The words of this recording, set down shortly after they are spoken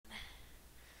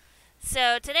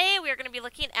So today we are going to be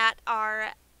looking at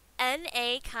our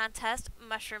NA contest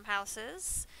mushroom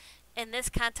houses. And this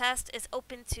contest is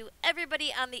open to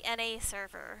everybody on the NA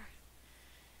server.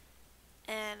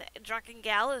 And Drunken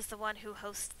Gal is the one who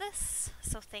hosts this.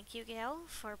 So thank you, Gal,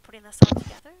 for putting this all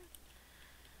together.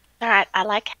 Alright, I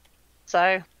like it.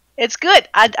 So, it's good.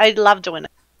 I love doing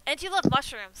it. And you love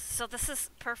mushrooms, so this is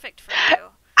perfect for you.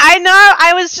 I know,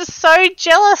 I was just so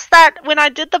jealous that when I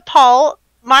did the poll,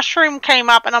 mushroom came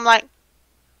up and I'm like,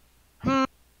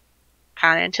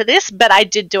 can't enter this, but I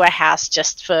did do a house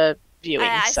just for viewing,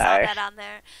 I so. saw that on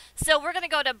there. So we're going to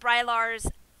go to Brylar's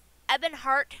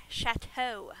Ebonheart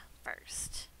Chateau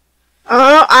first.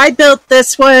 Oh, I built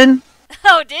this one.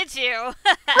 Oh, did you?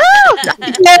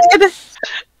 I did.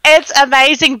 It's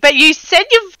amazing, but you said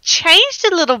you've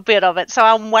changed a little bit of it, so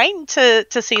I'm waiting to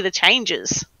see the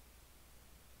changes.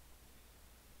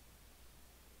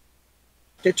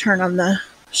 To turn on the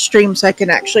stream so I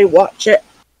can actually watch it.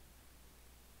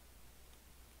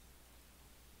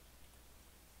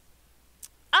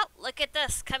 Oh, look at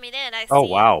this coming in. I see Oh,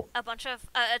 wow. a bunch of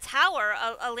a tower,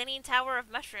 a leaning tower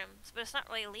of mushrooms, but it's not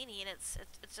really leaning. It's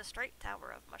a straight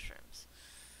tower of mushrooms.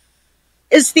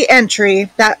 Is the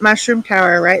entry, that mushroom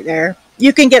tower right there.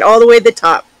 You can get all the way to the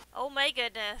top. Oh my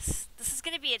goodness. This is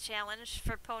going to be a challenge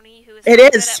for Pony, who is It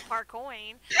good is. at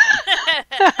parkouring.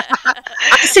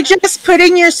 I suggest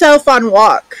putting yourself on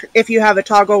walk if you have a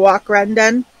toggle walk run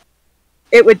done.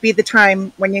 It would be the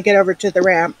time when you get over to the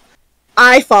ramp.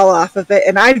 I fall off of it,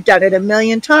 and I've done it a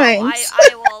million times.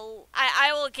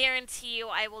 I will guarantee you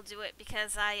I will do it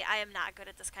because I am not good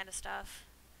at this kind of stuff.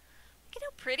 Look at how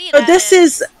pretty that this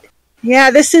is...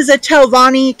 Yeah, this is a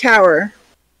Telvanni tower.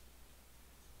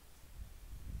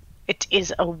 It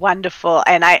is a wonderful,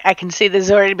 and I can see there's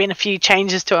already been a few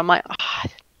changes to it. I'm like, oh,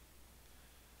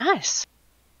 nice.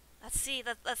 Let's see.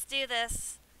 Let's do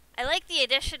this. I like the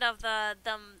addition of the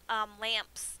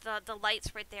lamps, the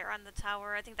lights right there on the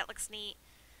tower. I think that looks neat.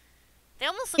 They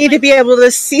almost look Need like... to be able to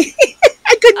see.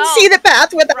 I couldn't see the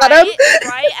path without them.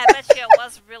 Right? I bet you it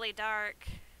was really dark.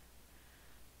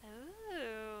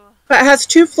 Ooh. But it has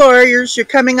 2 floors. You're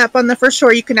coming up on the first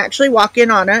floor. You can actually walk in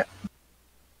on it.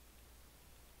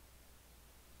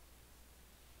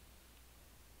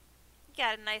 You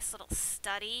got a nice little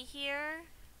study here.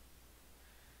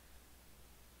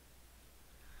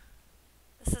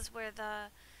 This is where the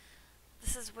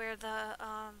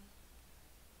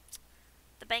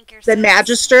banker The sits.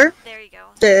 Magister. There you go.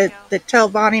 The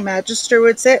Telvanni Magister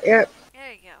would sit. Yep.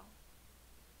 There you go.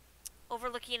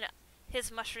 Overlooking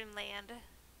his mushroom land.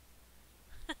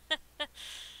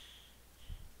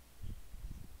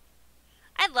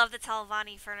 I love the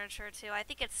Telvanni furniture too. I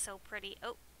think it's so pretty.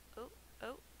 Oh.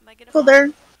 Am I gonna fall? There.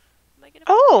 Am I gonna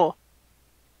fall? Oh,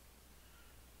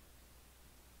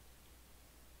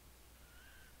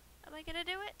 Am I gonna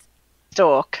do it?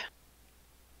 stalk.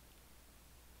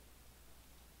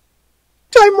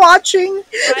 I'm watching.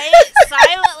 Right?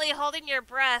 Silently holding your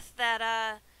breath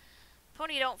that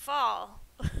Pony don't fall.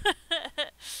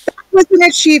 That was an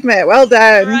achievement. Well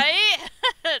done. Right?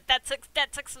 that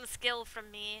took some skill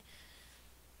from me.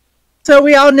 So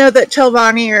we all know that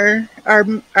Telvanni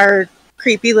are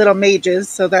creepy little mages,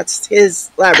 so that's his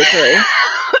laboratory.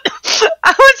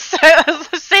 I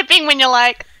was sipping when you're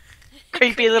like,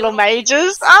 creepy little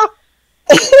mages. Oh.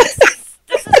 This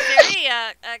is very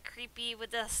creepy with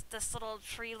this little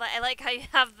tree. I like how you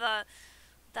have the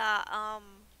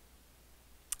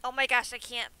oh my gosh, I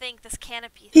can't think, this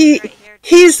canopy thing right here.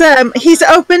 He's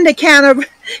opened a can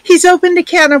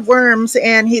of worms,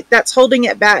 and that's holding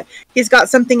it back. He's got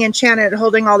something enchanted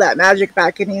holding all that magic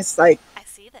back, and he's like, I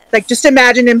see this. Like, just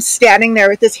imagine him standing there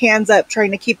with his hands up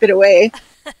trying to keep it away.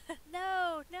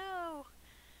 No.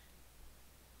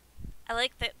 I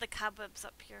like the cobwebs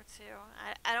up here too.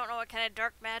 I don't know what kind of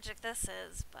dark magic this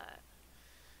is, but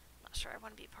I'm not sure I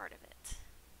want to be part of it.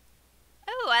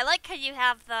 Oh, I like how you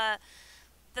have the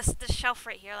shelf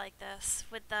right here like this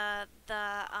with the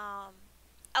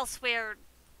elsewhere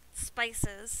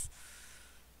spices.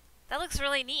 That looks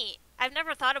really neat. I've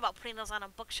never thought about putting those on a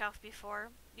bookshelf before.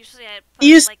 Usually I put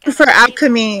Use them, like, them for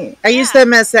alchemy. I use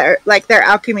them as their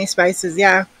alchemy spices.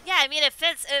 Yeah. Yeah, I mean it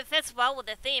fits well with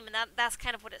the theme, and that's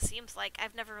kind of what it seems like.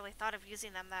 I've never really thought of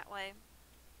using them that way.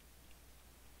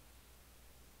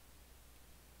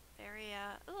 Very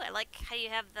ooh, I like how you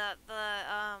have the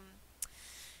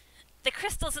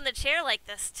crystals in the chair like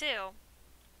this too.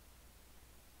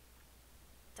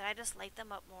 Did I just light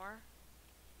them up more?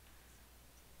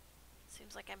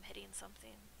 Seems like I'm hitting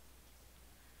something.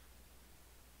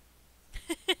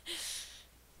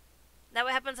 Now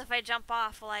what happens if I jump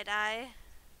off? Will I die?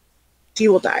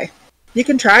 You will die. You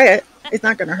can try it. It's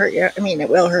not going to hurt you. I mean, it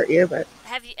will hurt you, but...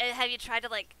 Have you tried to,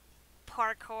 like,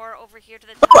 parkour over here to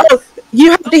the Oh, top?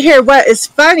 you have to hear what is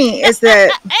funny is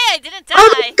that... Hey, I didn't die!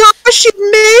 Oh my gosh, you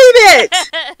made it!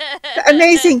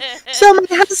 Amazing. So my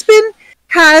husband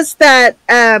has that,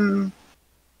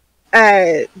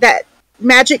 that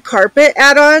magic carpet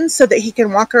add-on so that he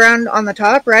can walk around on the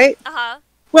top, right? Uh-huh.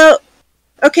 Well,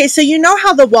 okay, so you know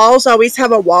how the walls always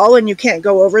have a wall and you can't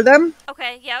go over them?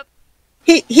 Okay, yep.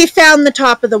 He found the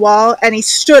top of the wall and he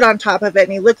stood on top of it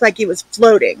and he looked like he was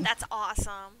floating. That's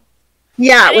awesome.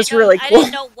 Yeah, it was really cool. I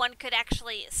didn't know one could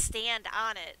actually stand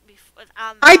on it.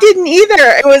 I didn't either.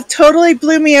 It was totally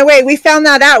blew me away. We found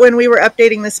that out when we were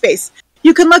updating the space.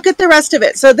 You can look at the rest of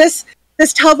it. So this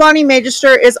Telvanni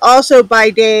Magister is also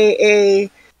by day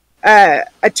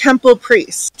a temple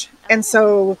priest. Oh. And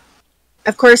so,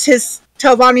 of course, his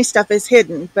Telvanni stuff is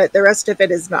hidden, but the rest of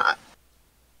it is not.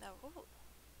 Oh.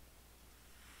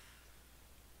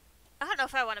 I don't know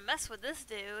if I want to mess with this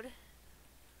dude.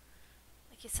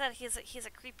 Like you said, he's a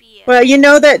creepy... Well, you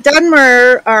know that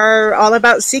Dunmer are all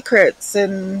about secrets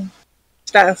and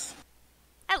stuff.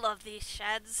 I love these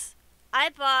sheds. I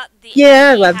bought the Yeah,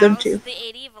 I 80 love them house, too. the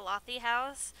 80 Velothi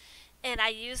house, and I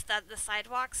used the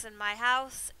sidewalks in my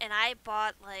house, and I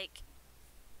bought, like...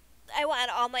 I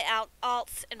went all my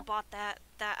alts and bought that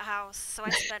house, so I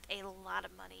spent a lot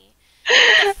of money.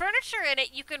 But the furniture in it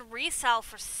you can resell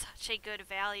for such a good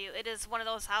value. It is one of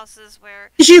those houses where...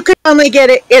 You could only get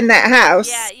it in that house.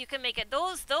 Yeah, you can make it.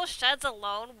 Those sheds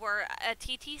alone were a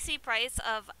TTC price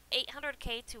of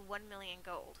 800k to 1 million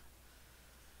gold.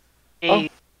 Oh,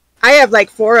 I have like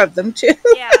 4 of them too.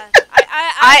 Yeah,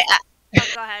 oh,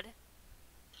 go ahead.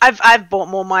 I've bought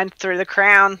more mine through the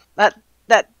crown. That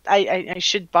I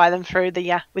should buy them through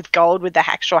the with gold with the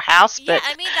actual house. Yeah, But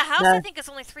I mean the house no. I think is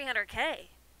only 300k.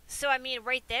 So I mean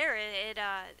right there it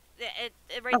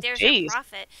there's your geez.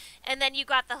 profit. And then you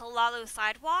got the halalu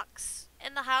sidewalks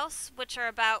in the house, which are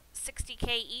about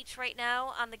 60k each right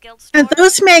now on the guild store. And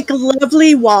those make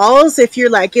lovely walls if you're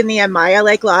like in the Amaya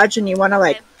Lake Lodge and you want to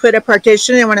like put a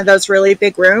partition in one of those really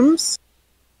big rooms.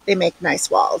 They make nice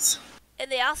walls.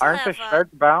 And they also Aren't the have sheds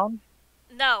bound?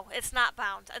 no, it's not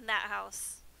bound in that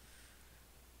house.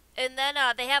 And then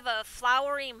they have a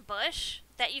flowering bush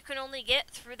that you can only get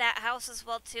through that house as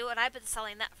well too, and I've been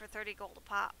selling that for 30 gold a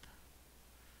pop.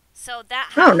 So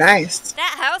that house, Oh, nice.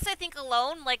 that house I think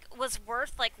alone like was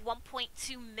worth like 1.2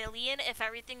 million if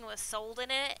everything was sold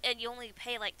in it, and you only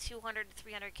pay like 200 to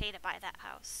 300k to buy that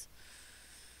house.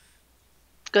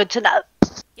 Good to know.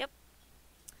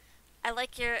 I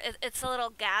like your it's a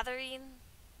little gathering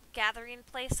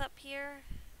place up here.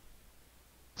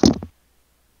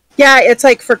 Yeah, it's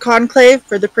like for conclave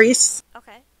for the priests.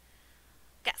 Okay.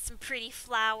 Got some pretty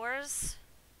flowers.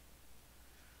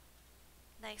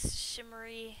 Nice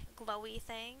shimmery, glowy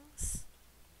things.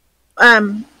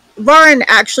 Lauren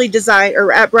actually designed,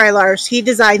 or at Brylars, he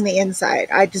designed the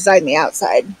inside. I designed the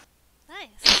outside.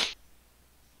 Nice.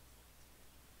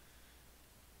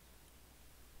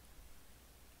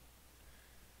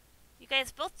 You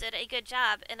guys both did a good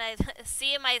job, and I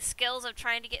see my skills of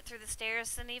trying to get through the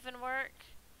stairs didn't even work.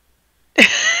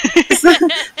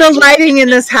 The lighting in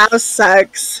this house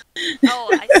sucks.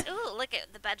 Oh, ooh, look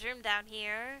at the bedroom down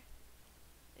here.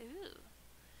 Ooh.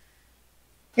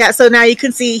 Yeah, so now you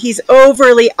can see he's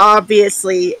overly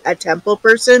obviously a temple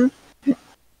person. Very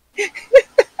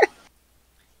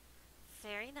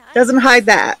nice. Doesn't hide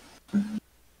that.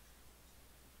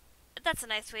 That's a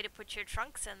nice way to put your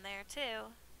trunks in there,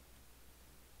 too.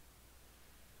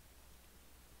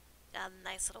 A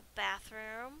nice little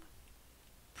bathroom.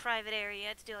 Private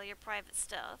area to do all your private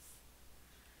stuff.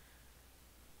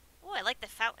 Oh, I like the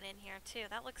fountain in here, too.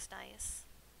 That looks nice.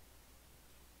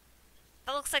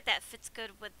 That looks like that fits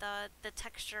good with the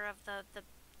texture of the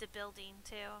building,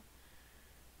 too.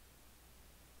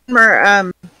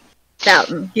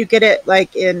 Fountain. You get it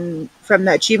like from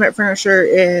the achievement furniture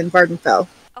in Vardenfell.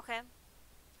 Okay.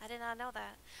 I did not know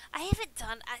that. I haven't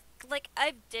done...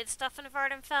 I did stuff in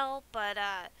Vardenfell, but,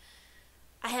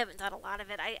 I haven't done a lot of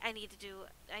it. I need to do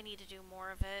more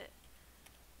of it.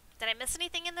 Did I miss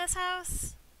anything in this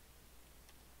house?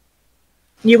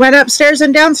 You went upstairs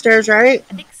and downstairs, right?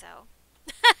 I think so.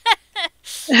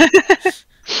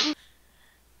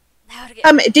 Now to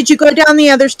get... Did you go down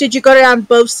the others? Did you go down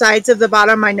both sides of the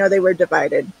bottom? I know they were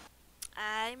divided.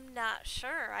 I'm not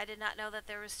sure. I did not know that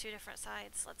there was 2 different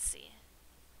sides. Let's see.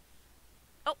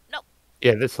 Oh, no.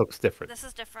 Yeah, this looks different. This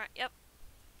is different. Yep.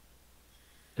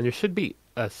 And there should be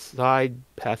a side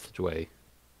passageway.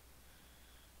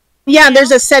 Yeah,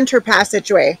 there's a center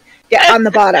passageway. Yeah, on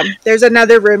the bottom. There's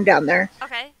another room down there.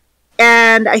 Okay.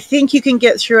 And I think you can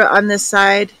get through it on this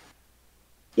side.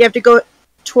 You have to go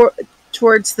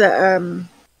towards the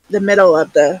middle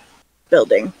of the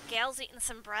building. Gail's eating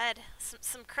some bread.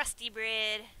 Some crusty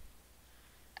bread.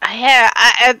 Yeah,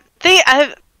 I think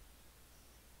I've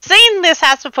seen this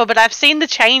house before, but I've seen the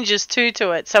changes too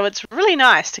to it, so it's really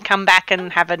nice to come back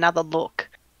and have another look.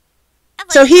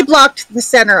 So he blocked the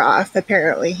center off,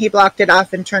 apparently. He blocked it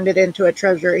off and turned it into a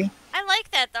treasury. I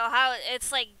like that, though, how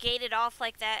it's, like, gated off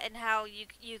like that, and how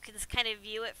you can kind of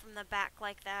view it from the back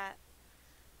like that.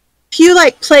 If you,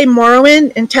 like, play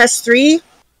Morrowind in Test 3,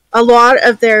 a lot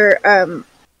of their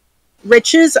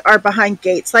riches are behind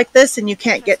gates like this, and you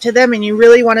can't get to them, and you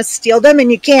really want to steal them,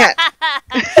 and you can't.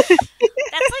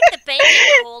 That's like the bank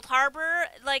in Coldharbour.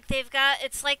 Like, they've got,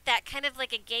 it's like that kind of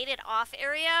like a gated off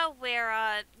area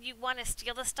where you want to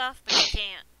steal the stuff, but you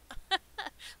can't.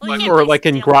 Well, you can't Or really like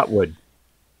in steal it. Grotwood.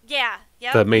 Yeah,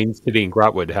 yeah. The main city in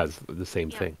Grotwood has the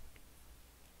same thing.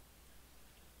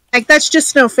 Like, that's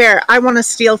just no fair. I want to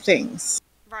steal things.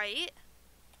 Right?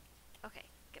 Okay,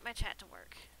 get my chat to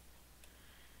work.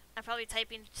 I'm probably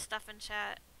typing stuff in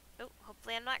chat. Oh,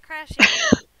 hopefully I'm not crashing.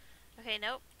 Okay,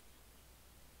 nope.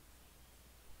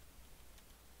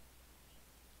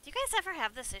 Do you guys ever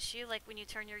have this issue, like when you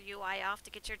turn your UI off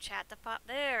to get your chat to pop?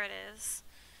 There it is.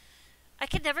 I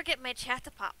can never get my chat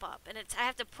to pop up, and I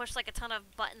have to push like a ton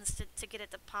of buttons to get it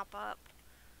to pop up.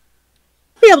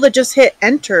 Be able to just hit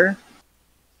enter.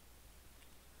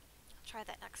 I'll try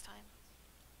that next time.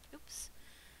 Oops.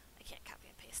 I can't copy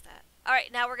and paste that.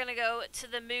 Alright, now we're gonna go to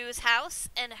the Moo's house,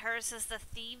 and hers is the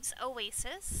Thieves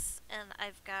Oasis, and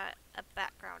I've got a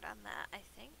background on that, I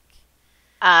think.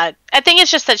 I think it's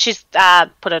just that she's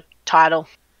put a title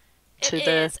to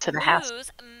the house.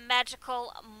 Moo's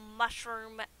Magical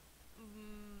Mushroom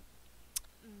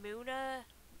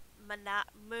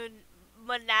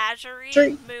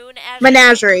Menagerie.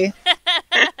 Menagerie.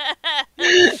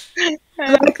 I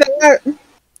like that.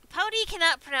 Pody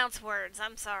cannot pronounce words.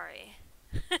 I'm sorry.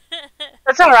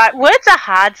 That's all right. Words are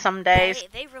hard some days.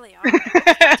 They really are.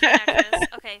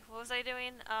 Okay, what was I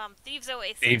doing? Thieves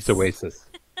Oasis. Thieves Oasis.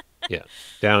 Yeah.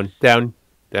 Down, down,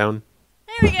 down.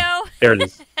 There we go. There it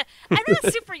is. I'm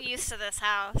not super used to this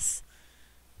house.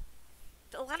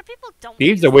 A lot of people don't.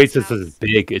 Thieves use Oasis this house. is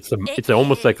big. It's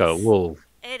almost like a little.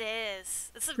 It is.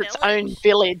 It's a Its village. own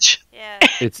village.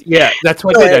 Yeah. That's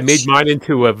what I did. I made mine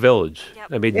into a village. Yep.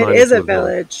 I made It mine is into a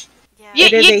village. Yeah.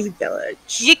 It is a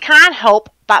village. You can't help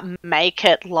but make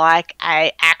it like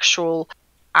a actual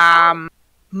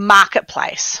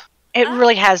marketplace. It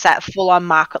really has that full-on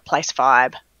marketplace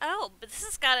vibe. Oh, but this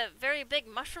has got a very big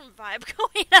mushroom vibe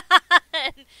going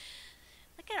on.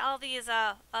 Look at all these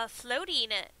floating,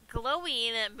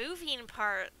 glowing, moving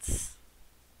parts.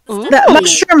 That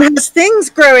mushroom has things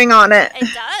growing on it.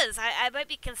 It does. I might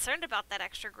be concerned about that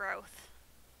extra growth.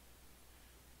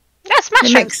 Yes,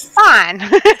 mushrooms. Fine.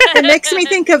 It makes me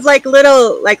think of like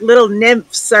little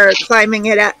nymphs are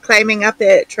climbing up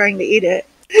it, trying to eat it.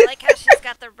 I like how she's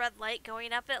got the red light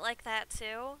going up it like that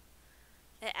too.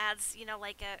 It adds,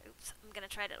 like a. Oops, I'm gonna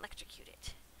try to electrocute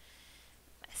it.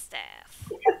 My staff.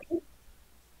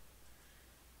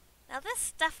 Now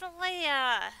this definitely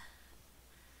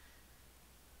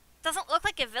doesn't look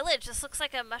like a village. This looks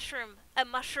like a mushroom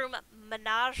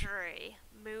menagerie,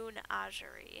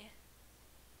 moonagerie.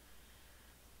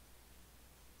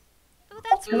 Oh,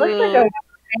 that's It looks like a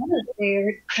fantasy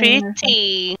or something.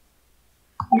 Pretty.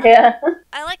 Yeah.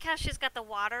 I like how she's got the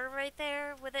water right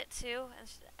there with it too. And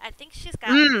I think she's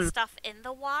got stuff in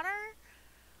the water.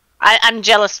 I'm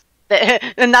jealous that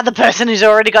another person who's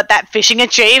already got that fishing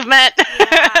achievement.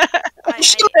 Yeah,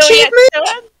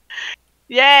 Achievement?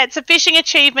 Yeah, it's a fishing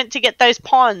achievement to get those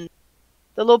ponds.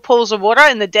 The little pools of water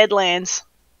in the Deadlands.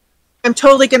 I'm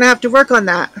totally gonna have to work on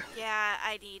that. yeah,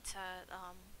 I need to.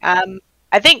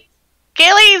 I think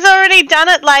Kelly's already done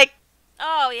it like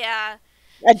Oh yeah.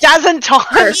 a dozen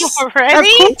times Of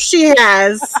already. course she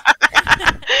has.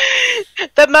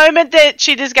 The moment that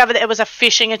she discovered that it was a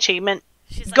fishing achievement,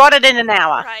 She's like, got it in an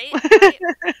hour. right.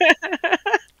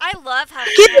 I love how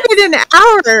she Give it an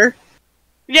hour.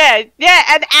 Yeah,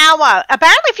 an hour.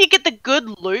 Apparently, if you get the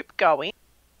good loop going,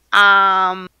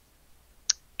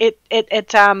 it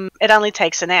only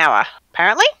takes an hour.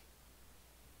 Apparently.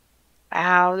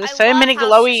 Wow, there's I so love many how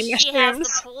glowy she has mushrooms.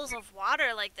 the pools of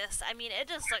water like this. I mean, it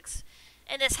just looks.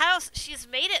 In this house, she's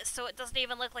made it so it doesn't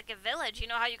even look like a village. You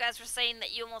know how you guys were saying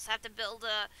that you almost have to build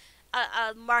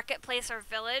a marketplace or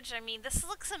village? I mean, this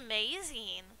looks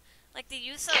amazing. Like the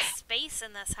use of space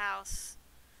in this house.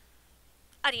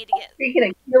 I need to get. Speaking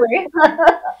of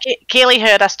Keely. Keely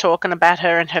heard us talking about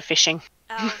her and her fishing.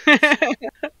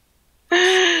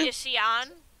 Is she on?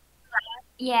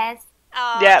 Yes.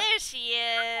 Oh, Yep. there she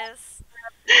is.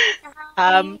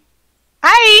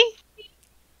 Hey!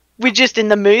 We're just in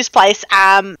the Moo's place,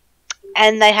 and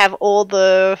they have all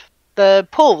the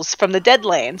pools from the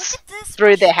Deadlands Look at this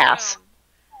through their mushroom. house.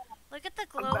 Look at the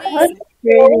glowy. That's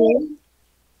pretty.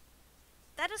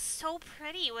 That is so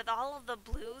pretty with all of the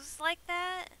blues like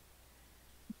that.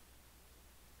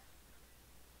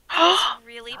 It's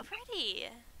really pretty.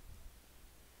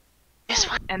 This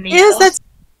one. And the Yes, that's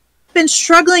been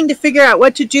struggling to figure out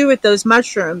what to do with those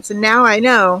mushrooms, and now I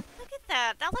know. Look at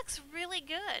that. That looks really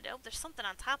good. Oh, there's something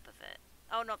on top of it.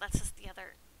 Oh no, that's just the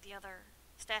other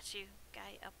statue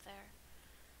guy up there.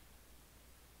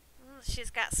 Ooh, she's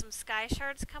got some sky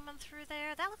shards coming through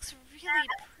there. That looks really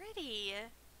pretty.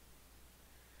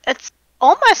 It's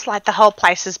almost like the whole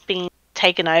place has been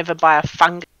taken over by a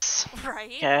fungus.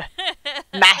 Right? Yeah.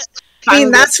 Mass I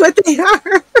mean, fungus. that's what they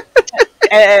are.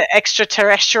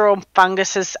 Extraterrestrial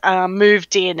fungus has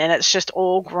moved in, and it's just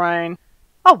all grown.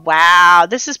 Oh wow,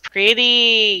 this is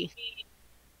pretty.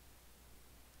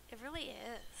 It really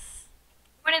is.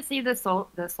 You want to see the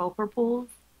sulfur pools?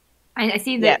 I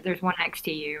see that there's one next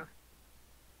to you.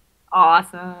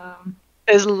 Awesome.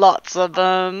 There's lots of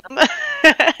them.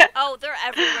 Oh, they're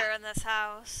everywhere in this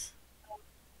house.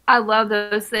 I love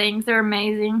those things. They're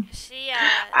amazing. She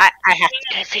I have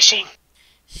to go fishing.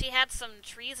 she had some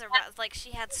trees around, like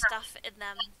she had stuff in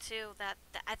them too. That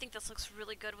I think this looks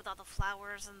really good with all the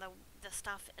flowers and the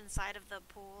stuff inside of the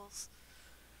pools.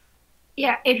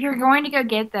 Yeah, if you're going to go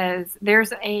get those,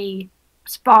 there's a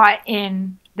spot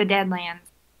in the Deadlands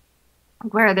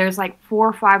where there's like 4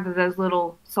 or 5 of those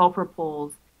little sulfur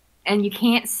pools. And you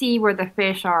can't see where the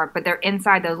fish are, but they're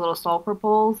inside those little sulfur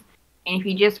pools. And if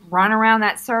you just run around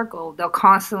that circle, they'll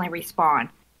constantly respawn.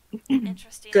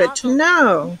 Interesting. Good to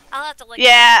know. I'll have to look.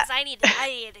 Yeah. Because I need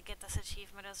to get this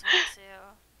achievement as well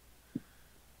too.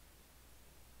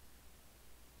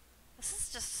 This is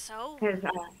just so 'Cause,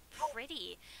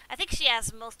 pretty. I think she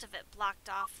has most of it blocked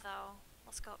off though.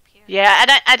 Let's go up here. Yeah,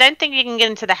 I don't think you can get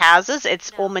into the houses.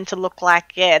 It's all No. meant to look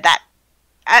like that.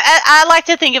 I like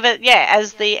to think of it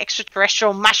as the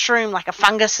extraterrestrial mushroom, like a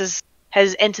fungus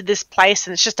has entered this place,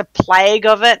 and it's just a plague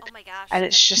of it, Oh my gosh. and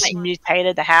it's just Like-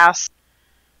 mutated the house.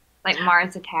 like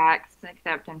Mars Attacks,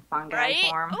 except in fungi right?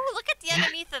 form. Oh, look at the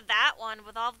underneath of that one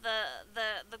with all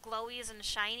the glowies and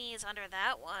shinies under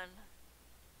that one.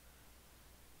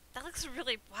 That looks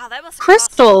really wow. That must have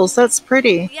Crystals, that's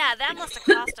pretty. Yeah, that must have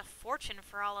cost a fortune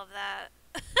for all of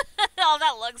that. All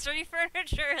that luxury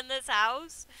furniture in this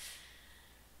house.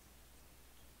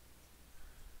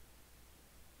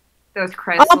 Those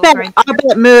crystals I'll bet, right I'll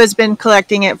bet Moo has been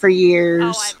collecting it for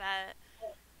years. Oh, I bet.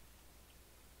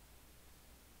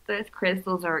 Those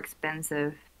crystals are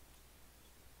expensive.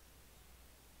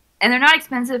 And they're not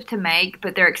expensive to make,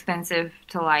 but they're expensive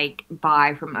to, like,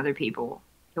 buy from other people.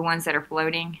 The ones that are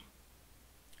floating.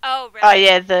 Oh, really? Oh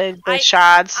yeah, the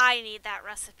shards. I need that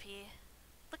recipe.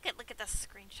 Look at this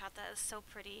screenshot. That is so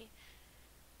pretty.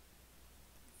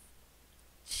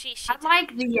 She I did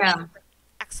like an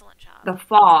excellent job. the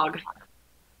fog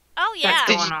Oh yeah.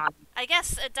 that's going on. I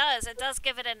guess it does. It does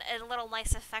give it a little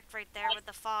nice effect right there with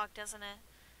the fog, doesn't it?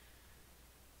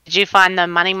 Did you find the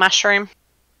money mushroom?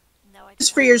 No, I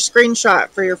Just for your screenshot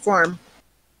for your form.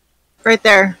 Right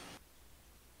there.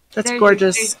 That's There's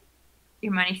gorgeous.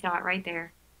 Your money shot right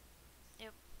there.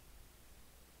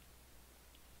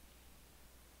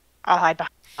 Oh, I buy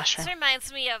This mushroom.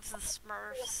 reminds me of the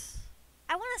Smurfs.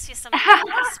 I want to see something in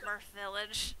the Smurf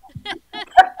village. I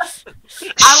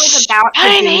was about to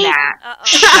Tiny. do that.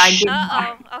 Uh-oh. but I didn't.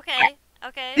 Uh-oh. Okay.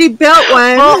 Okay. He built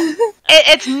one. Well,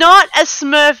 it's not a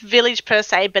Smurf village per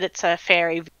se, but it's a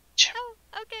fairy village. Oh,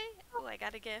 okay. Oh, I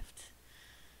got a gift.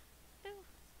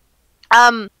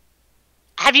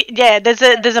 Have you? Yeah, there's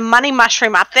a money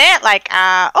mushroom up there. Like,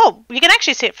 you can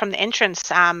actually see it from the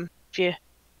entrance. If you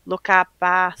look up,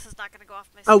 This is not going to go off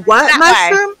my A screen. what That way.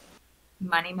 mushroom?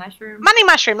 Money mushroom. money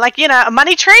mushroom, like a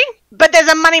money tree, but there's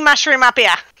a money mushroom up here.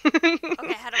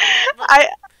 Okay, how do I...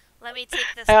 Let me take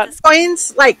this... this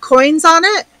Coins, like coins on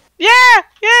it? Yeah.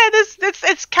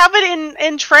 It's covered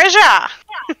in treasure.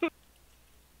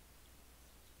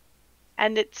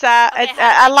 And it's okay,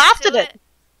 I laughed at it.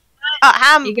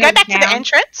 Oh, You go go back to the down?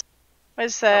 entrance.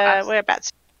 Where's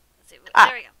whereabouts? Let's see, Ah.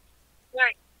 there we go.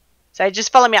 So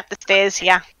just follow me up the stairs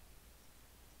here.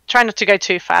 Try not to go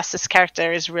too fast. This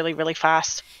character is really, really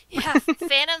fast. Yeah,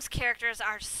 Phantom's characters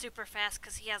are super fast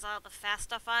because he has all the fast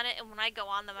stuff on it, and when I go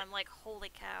on them, I'm like, holy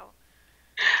cow.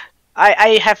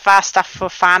 I have fast stuff for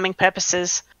farming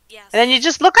purposes. Yes. And then you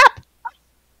just look up.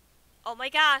 Oh my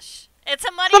gosh. It's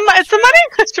a money It's a money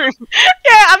mushroom.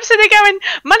 Yeah, I'm sitting there going,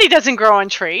 money doesn't grow on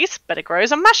trees, but it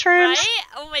grows on mushrooms. Right?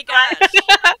 Oh my gosh.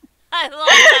 I love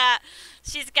that.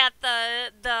 She's got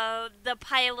the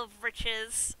pile of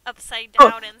riches upside Oh.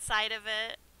 down inside of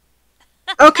it.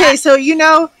 Okay, so you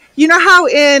know how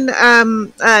in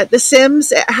The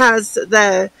Sims it has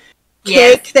the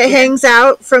cake that hangs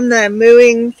out from the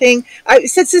mooing thing.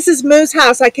 Since this is Moo's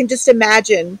house, I can just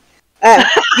imagine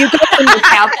you go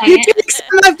and you take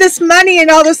some of this money, and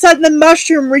all of a sudden the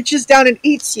mushroom reaches down and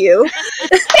eats you. Like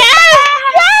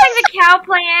the cow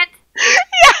plant.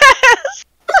 Yes.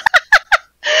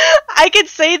 I could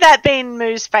see that being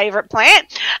Moo's favorite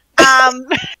plant.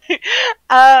 But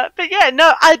yeah,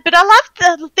 no. But I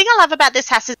love the thing I love about this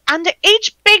house is under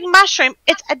each big mushroom,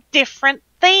 it's a different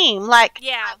theme. Like,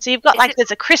 Yeah. so you've got like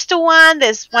there's a crystal one,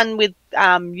 there's one with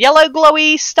yellow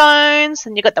glowy stones,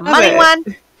 and you've got the money one.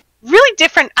 Really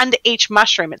different under each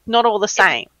mushroom. It's not all the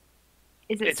same.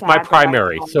 It's my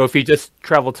primary. So if you just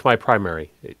travel to my primary,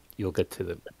 you'll get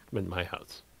to in my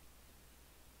house.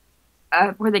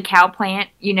 Where the cow plant,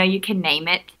 you can name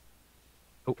it.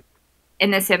 Oh. In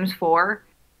The Sims 4.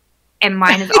 And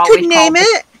mine is You always could name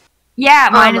it? Yeah,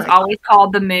 mine is my always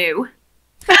called the Moo.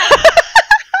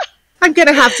 I'm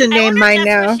gonna have to I name wonder if mine that's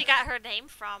now. where she got her name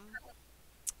from.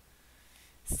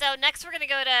 So next we're gonna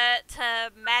go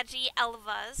to Magi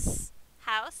Elva's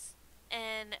house,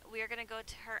 and we are gonna go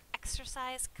to her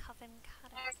Exorcised Coven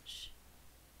Cottage.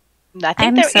 I think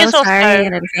I'm there so is also sorry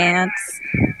in advance.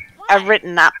 a Why?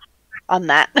 written up on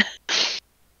that.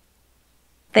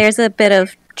 There's a bit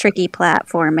of tricky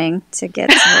platforming to get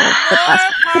to the More bus.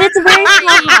 But it's a very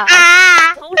parkouring. small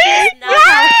house. Tony's not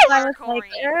I was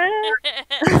parkouring.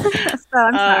 So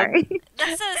I'm sorry.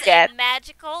 This is Yeah. a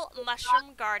magical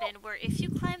mushroom garden where if you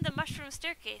climb the mushroom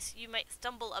staircase, you might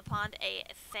stumble upon a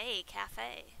fae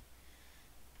cafe.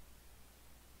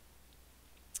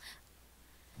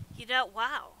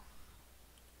 Wow.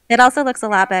 It also looks a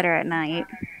lot better at night.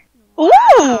 Ooh,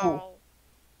 Wow.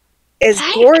 It's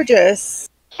gorgeous.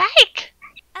 like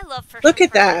I love first Look at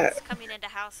impressions that. coming into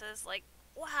houses. Like,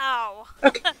 wow.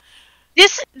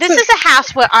 this is a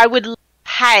house where I would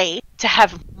pay to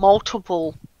have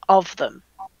multiple of them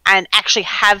and actually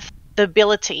have the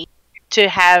ability to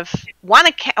have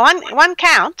one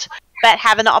count, but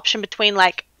have an option between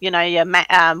your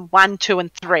 1, 2,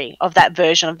 and 3 of that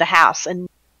version of the house, and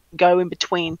go in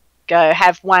between. Go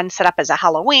have one set up as a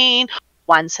Halloween,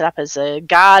 one set up as a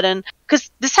garden. Because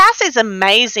this house is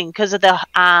amazing because of the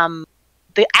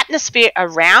atmosphere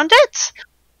around it,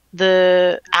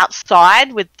 the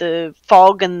outside with the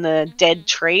fog and the dead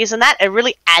trees and that. It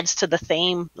really adds to the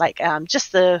theme.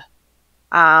 Just the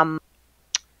Honestly,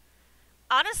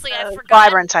 I forgot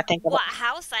vibrance, I think, of what it.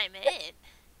 house I'm in.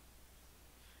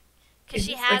 Because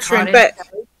she Is it has Cottage? But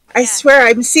I swear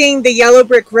I'm seeing the yellow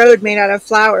brick road made out of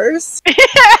flowers.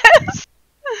 Yes.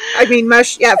 I mean,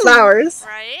 flowers.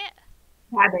 right?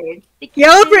 Cabbage.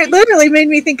 Yellow brick literally made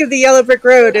me think of the yellow brick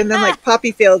road and then like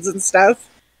poppy fields and stuff.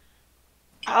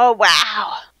 Oh,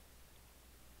 wow.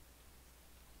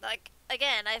 Like,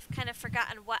 again, I've kind of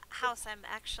forgotten what house I'm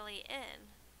actually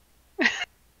in.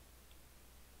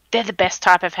 They're the best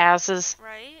type of houses.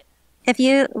 Right? If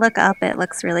you look up, it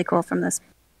looks really cool from this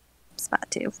spot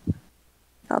too.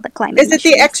 All the climbing. Is it the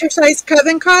mushrooms. Exorcised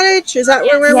Coven Cottage? Is that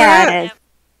where we're Yeah, at? it is.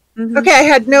 Mhm. Okay, I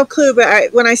had no clue,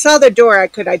 but when I saw the door, I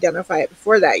could identify it.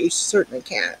 Before that, you certainly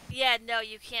can't. Yeah, no,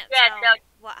 you can't tell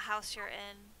what house you're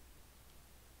in.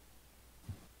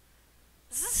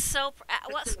 This is so...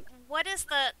 what is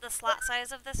the slot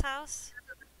size of this house?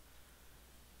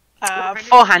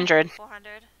 400.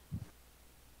 400.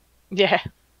 Yeah.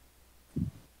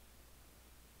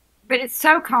 But it's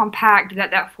so compact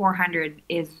that 400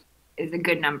 is a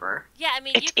good number. Yeah, I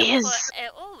mean, It you can is.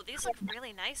 put... oh, these look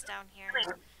really nice down here.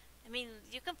 I mean,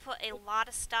 you can put a lot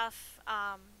of stuff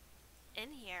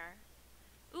in here.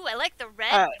 Ooh, I like the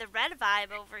red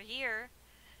vibe over here.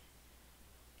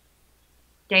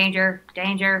 Danger,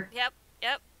 danger. Yep.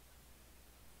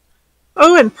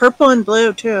 Oh, and purple and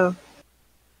blue too.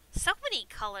 So many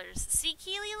colors. See,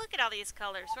 Keely, look at all these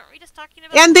colors. Weren't we just talking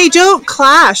about And they colors? don't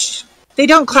clash. They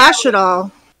don't clash at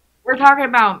all. We're talking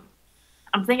about,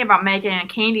 I'm thinking about making a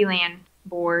Candyland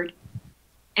board,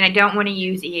 and I don't want to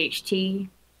use EHT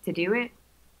to do it.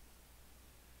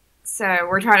 So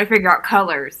we're trying to figure out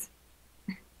colors.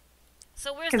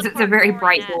 So where's 'Cause the it's a part very boring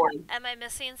bright at? board. Am I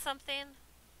missing something?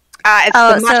 It's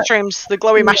Oh, the so- mushrooms, the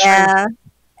glowy mushrooms. Yeah.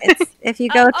 It's, if you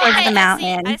go towards okay, the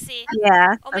mountain. I see.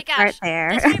 Yeah. Oh my that's right gosh. there.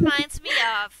 This reminds me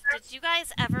of, did you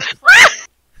guys ever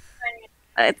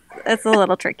play... It's a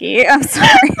little tricky. I'm sorry.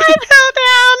 I fell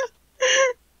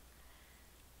down.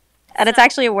 And it's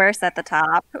actually worse at the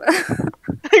top.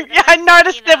 Yeah, I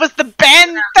noticed there was the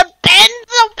bend. The bend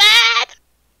so bad.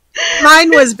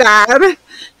 Mine was bad.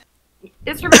 It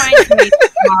This reminds me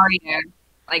of Mario,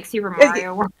 like Super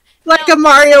Mario World. Like No, a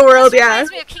Mario World, This yeah.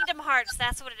 reminds me of Kingdom Hearts.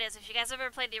 That's what it is. If you guys ever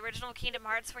played the original Kingdom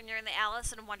Hearts, when you're in the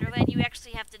Alice in Wonderland, you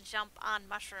actually have to jump on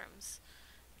mushrooms.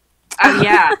 Oh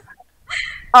yeah,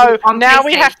 Oh, On now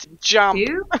we have to PlayStation jump.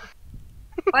 2,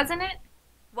 wasn't it?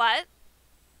 What?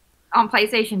 On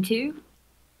PlayStation 2?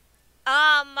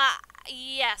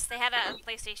 Yes, they had it on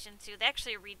PlayStation 2. They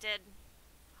actually redid.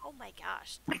 Oh my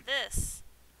gosh, this.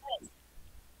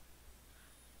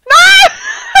 No!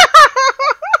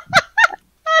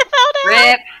 I fell down.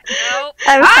 Rip. Nope.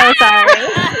 I'm so sorry.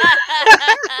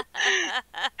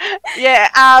 Yeah,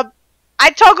 I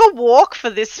toggle walk for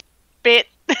this bit.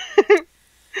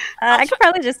 I could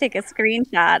probably just take a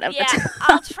screenshot of Yeah, the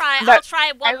I'll try. No, I'll try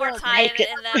it one I more will time, make it.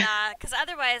 and then because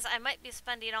otherwise I might be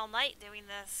spending all night doing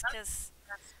this. Because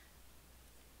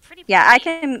pretty Yeah, I Boy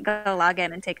can go log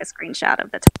in and take a screenshot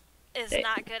of the is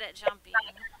not good at jumping.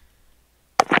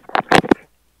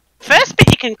 First bit,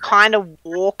 you can kind of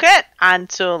walk it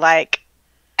until, like,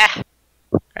 around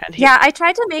here. Yeah, I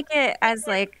tried to make it as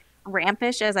like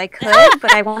rampish as I could,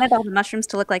 but I wanted all the mushrooms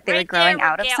to look like they were Right growing there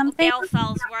out of where something. Gale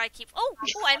Fells, where I keep. Oh,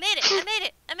 I made it! I made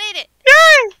it! I made it!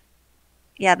 Yay!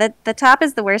 Yeah, the top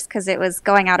is the worst because it was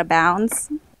going out of bounds,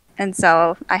 and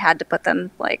so I had to put them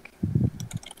like.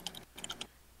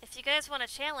 If you guys want a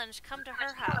challenge, come to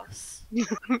her house. Now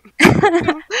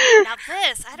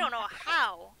this, I don't know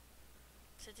how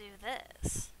to do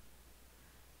this.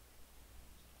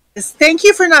 Thank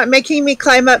you for not making me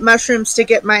climb up mushrooms to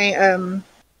get my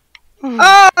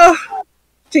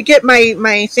to get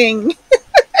my thing.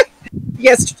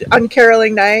 Yes, on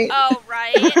caroling night. Oh,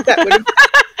 right. That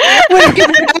would have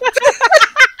given up.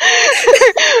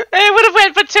 It would have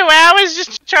went for 2 hours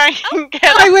just to try and get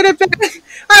I up. would have been.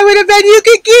 You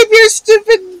can keep your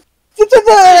stupid.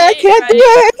 I can't do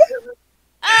it.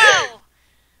 Oh!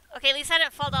 Okay, at least I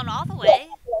didn't fall down all the way.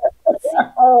 Let's see.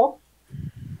 Oh.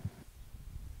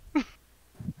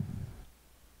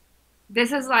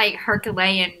 This is like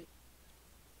Herculean.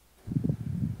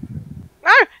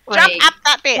 No, jump Like- up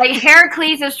that bit. Like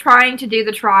Heracles is trying to do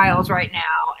the trials right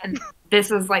now, and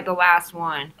this is like the last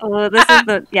one. Oh, this is that's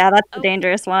the Oh.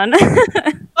 dangerous one.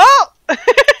 Oh!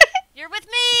 You're with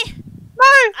me! No!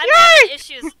 I'm Yay! having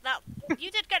issues. No, you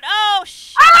did good. Oh,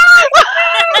 shit!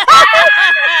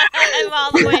 I'm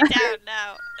all the way down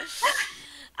now.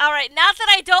 Alright, not that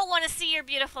I don't want to see your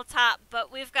beautiful top,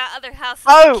 but we've got other houses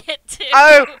Oh. to get to.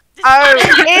 Oh,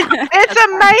 it's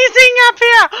amazing up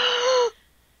here.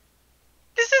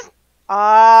 This is.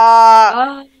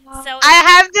 Oh, So I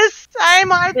have the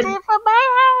same idea for my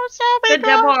house. Oh my the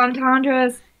double god.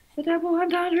 entendres. The double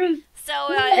entendres. So,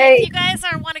 Hey. if you guys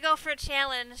want to go for a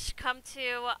challenge, come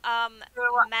to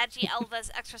Magi Elva's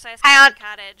Exorcised Hang on.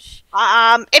 Cottage.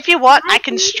 If you want, I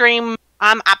can stream.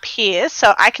 I'm up here,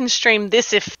 so I can stream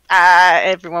this if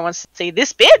everyone wants to see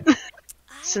this bit.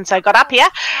 Since I got up here.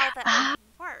 How that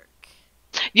would work?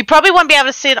 You probably won't be able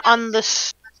to see it on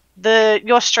the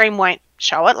your stream won't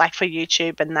show it, like for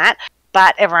YouTube and that,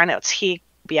 but everyone else here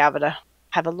will be able to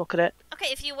have a look at it.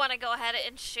 Okay, if you want to go ahead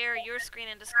and share your screen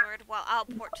in Discord while I'll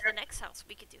port to the next house,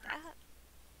 we could do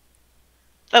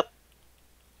that.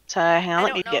 So hang on, I let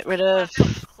don't me know get if rid people of.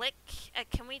 have to click.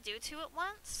 Can we do two at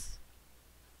once?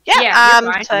 Yeah. Yeah,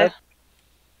 you're fine.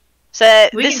 So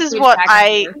We this can is switch what back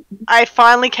and forth. I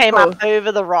finally came up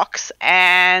over the rocks,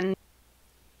 and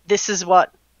this is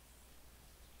what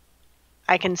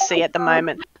I can see at the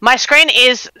moment. My screen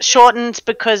is shortened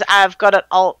because I've got it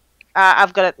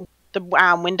the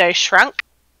window shrunk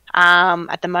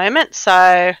at the moment.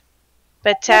 So,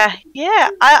 but yeah,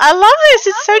 I love this.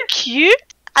 It's so cute.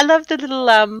 I love the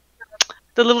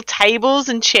little tables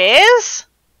and chairs.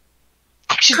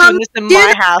 Actually, doing this in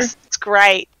my house. It's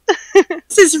great.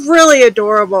 This is really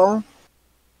adorable.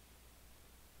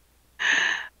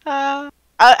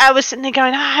 I was sitting there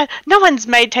going, no one's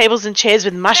made tables and chairs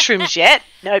with mushrooms yet.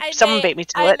 Nope, someone beat me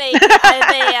to it.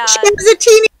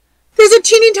 There's a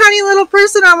teeny tiny little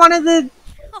person on one of the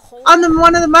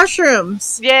one of the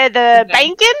mushrooms. Yeah, the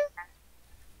bacon.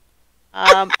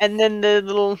 And then the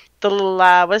little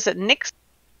what is it, Nix?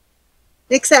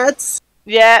 Nixats.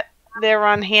 Yeah, they're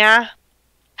on here.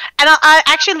 And I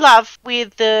actually love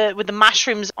with the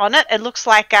mushrooms on it. It looks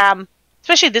like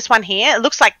especially this one here. It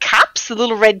looks like cups, a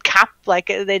little red cup, like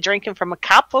they're drinking from a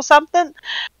cup or something.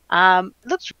 It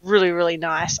looks really, really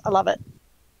nice. I love it.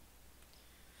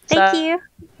 Thank you.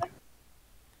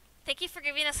 Thank you for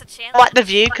giving us a chance. I like the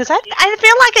view because I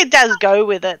feel like it does go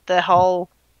with it. The whole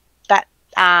that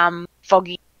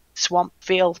foggy swamp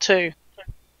feel too.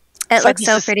 It looks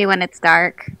so pretty when it's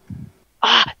dark.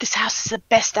 Oh, this house is the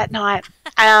best at night.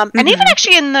 And even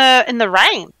actually in the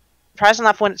rain, surprising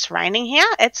enough, when it's raining here,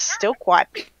 it's still quite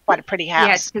a pretty house.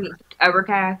 Yeah, it's 'cause it's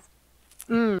overcast.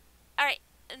 Mm. All right,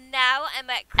 now I'm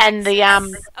at And the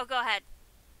Craxus. Oh, go ahead.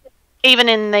 even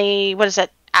in the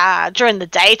during the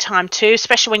daytime too,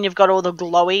 especially when you've got all the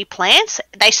glowy plants,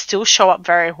 they still show up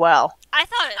very well. I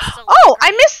thought it still. Oh,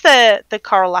 I missed the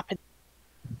coral up in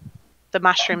the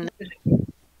mushroom.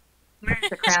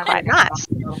 The crown quite nice.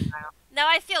 Now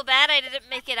I feel bad I didn't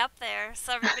make it up there,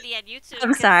 so everybody on YouTube.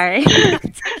 I'm sorry.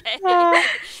 It's okay.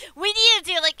 We need to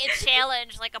do like a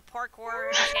challenge, like a parkour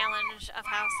challenge of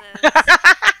houses.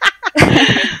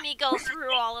 Make me go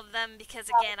through all of them because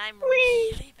again, I'm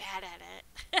really bad at it.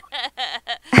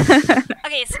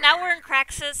 Okay, so now we're in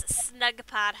Craxus'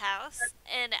 Snugpod house,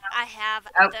 and I have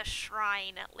the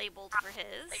shrine labeled for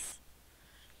his.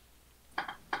 I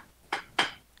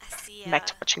see. Back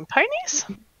to watching ponies.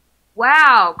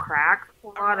 Wow, crack! A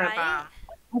lot Right?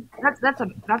 of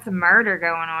that's a murder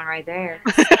going on right there.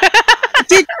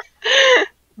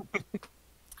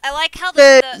 I like how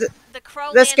The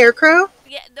crow. The scarecrow?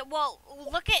 Yeah. Well,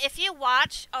 look at if you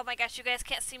watch. Oh my gosh, you guys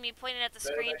can't see me pointing at the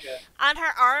screen. On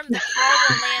her arm, the crow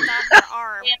will land on her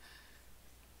arm.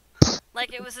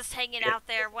 Like it was just hanging out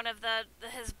there. One of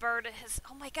his bird.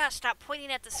 Oh my gosh! Stop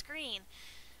pointing at the screen.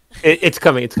 It's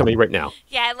coming. It's coming right now.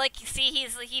 Yeah, like you see,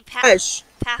 he passed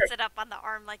it up on the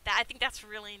arm like that. I think that's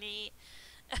really neat.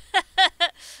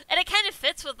 And it kind of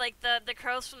fits with like the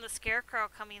crows from the scarecrow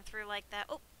coming through like that.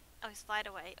 Oh, he's flied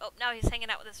away. Oh, now he's hanging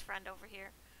out with his friend over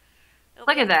here. Oh,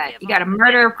 Look at that! You got a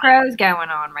murder of crows going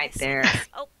on right there.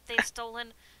 Oh, they've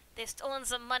stolen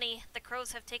some money. The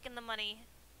crows have taken the money.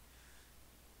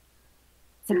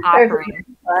 It's an operator.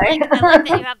 I like that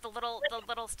you have the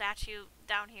little statue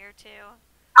down here too.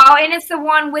 Oh, and it's the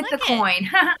one with Look the coin.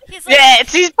 He's like, Yeah,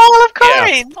 it's his bowl of coins.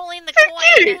 he's pulling the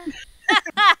coin.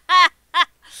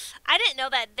 I didn't know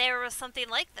that there was something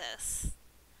like this.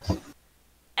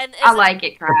 And I like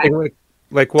it, crack.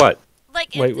 Like what?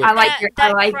 Like Wait, wait. I like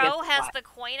that this crow spot. has the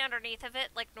coin underneath of it,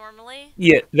 like normally.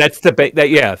 Yeah, that's the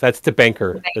that's the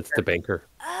banker. That's the banker.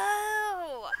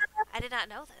 Oh, I did not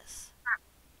know this.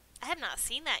 I have not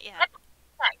seen that yet.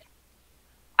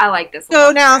 I like this So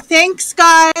one. now, thanks,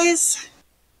 guys.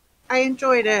 I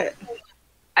enjoyed it.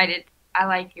 I did. I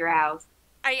like your house.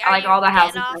 Are I like you all the getting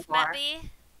houses off, so far.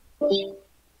 Matt?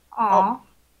 Aw.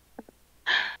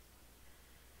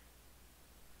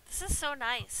 This is so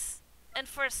nice. And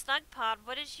for a Snugpod,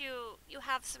 what did you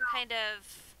have some kind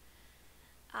of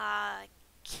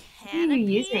canopy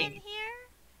using? in here?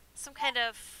 Some kind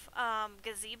of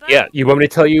gazebo? Yeah, you want me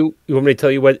to tell you? You want me to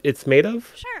tell you what it's made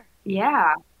of? Sure.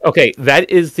 Yeah. Okay, that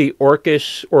is the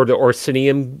Orcish or the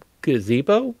Orsinium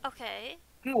gazebo. Okay.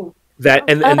 Oh. That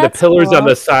and the that's pillars on cool.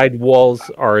 the side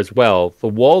walls are as well. The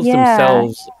walls Yeah.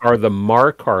 themselves are the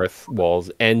Markarth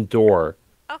walls and door.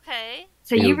 Okay.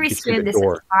 So You you can see the reskinned this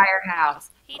door. entire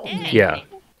house. He did. Yeah,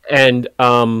 and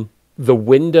the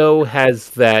window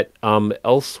has that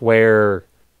elsewhere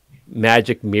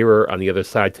magic mirror on the other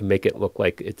side to make it look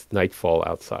like it's nightfall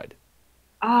outside.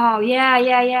 Oh yeah.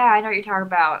 I know what you're talking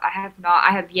about.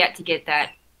 I have yet to get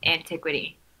that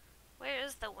antiquity. Where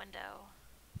is the window?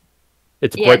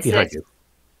 It's Yeah, right it behind says- you.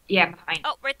 Yeah, behind.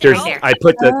 Oh, right there. There's Oh, there. I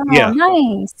put the Oh, yeah.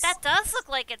 nice. that does look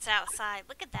like it's outside.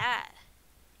 Look at that.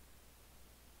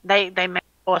 They make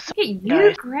awesome. Look at you,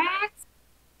 windows. Grax.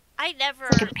 I never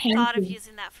like a thought of painting.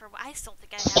 using that for. I still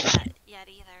think I have that yet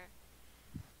either.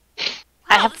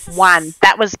 I Wow, have this is- one.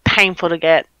 That was painful to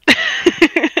get.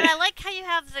 And I like how you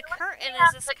have the curtain.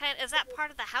 Is that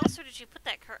part of the house, or did you put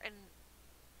that curtain?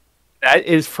 That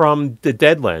is from the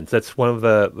Deadlands. That's one of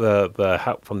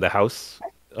the from the house,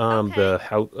 the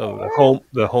house,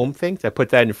 the home things. I put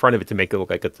that in front of it to make it look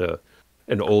like it's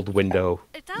an old window,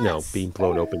 It does. you know, being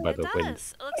blown open by It the does. wind.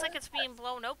 It looks like it's being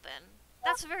blown open.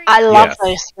 That's very. I nice. love Yes.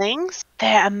 those things.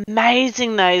 They're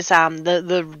amazing. Those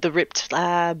the ripped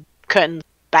curtain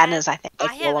banners. I think they I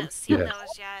call them. haven't seen Yeah.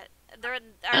 those yet. Are they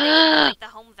in, like the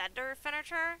home vendor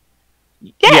furniture?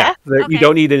 Yeah. You Okay.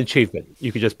 don't need an achievement.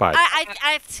 You can just buy it.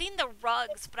 I've seen the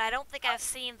rugs, but I don't think I've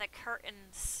seen the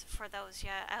curtains for those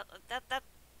yet.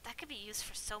 That could be used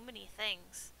for so many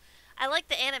things. I like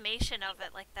the animation of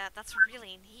it like that. That's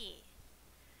really neat.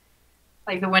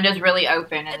 Like the window's really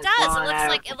open. And It it's does. blowing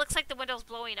out. It looks like the window's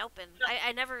blowing open.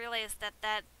 I never realized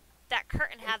that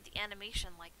curtain had the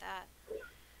animation like that.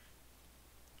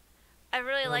 I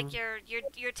really like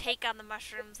your take on the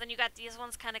mushrooms. Then you got these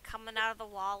ones kind of coming out of the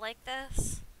wall like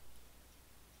this.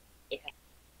 Yeah.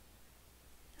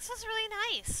 This is really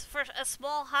nice for a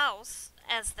small house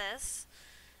as this.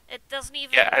 It doesn't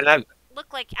even Yeah, and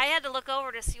look like I had to look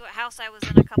over to see what house I was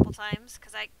in a couple times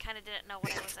because I kind of didn't know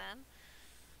what I was in.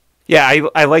 Yeah,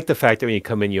 I like the fact that when you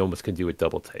come in, you almost can do a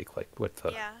double take, like with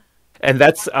the, Yeah. and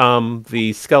that's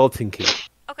the skeleton key.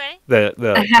 Okay. The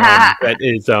that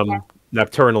is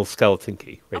nocturnal skeleton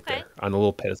key right Okay. there on a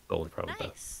little pedestal in front of the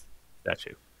Nice.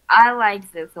 statue. I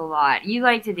liked this a lot. You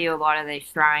like to do a lot of the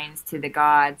shrines to the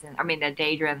gods, and I mean the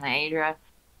Daedra and the Aedra.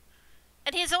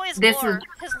 And he's always This lore.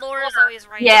 His lore is always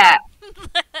right. Yeah.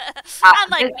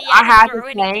 Unlike me, I I have can to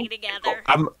throw say- anything together.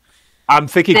 I'm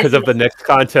thinking because This of the next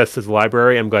contest is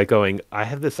library. I'm like going. I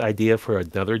have this idea for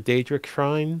another Daedric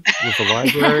shrine with a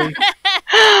library,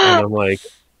 and I'm like,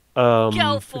 Go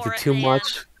is for it it, too man.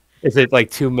 much? Is it like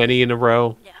too many in a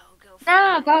row? No, go for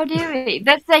No, it. go do it.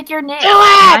 That's like your niche. Do it!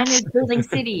 Mine is building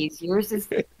cities. Yours is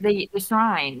the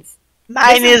shrines.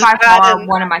 Mine This is by far garden.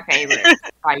 one of my favorites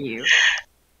by you.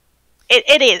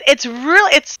 It is. It's real.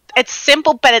 It's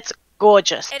simple, but it's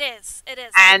gorgeous. It is. It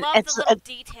is. And I love it's the little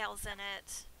details in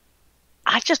it.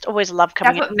 I just always love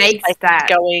coming That's what into this makes place that.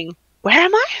 and going, where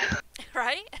am I?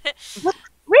 Right?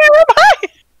 Where am I?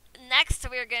 Next,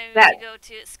 we're going That- to go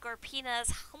to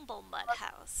Scorpina's Humblemud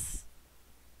house.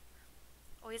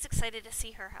 Always excited to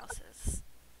see her houses.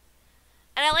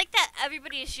 And I like that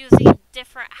everybody is using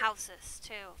different houses,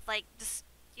 too. Like, just,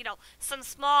 some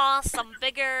small, some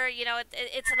bigger.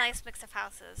 It's a nice mix of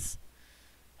houses.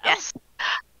 Yes.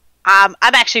 I'm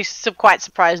actually quite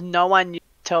surprised no one used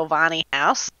Telvanni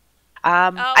house.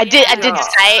 I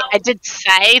did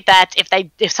say that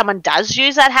if someone does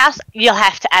use that house, you'll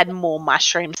have to add more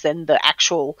mushrooms than the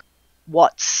actual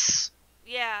what's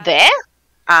Yeah. there.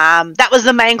 That was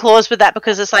the main clause with that,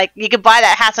 because it's like you could buy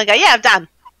that house and go, yeah, I'm done,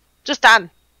 just done.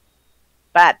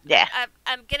 But yeah,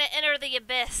 I'm gonna enter the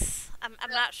abyss. I'm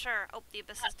not sure. Oh, the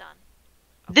abyss is done.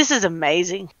 this is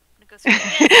amazing. I'm gonna go through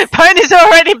the abyss. Pony's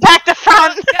already back to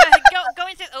front.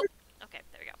 Going through. Oh, okay,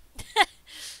 there we go.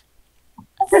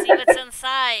 Let's see what's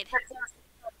inside.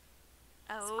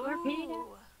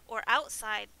 Oh, or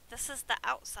outside. This is the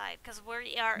outside, because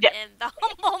we are in the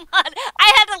Humblemud.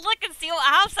 I had to look and see what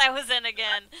house I was in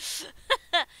again.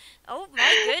 Oh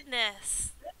my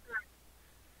goodness.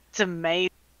 It's amazing.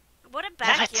 What a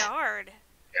backyard.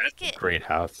 Look at, Great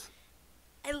house.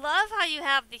 I love how you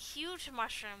have the huge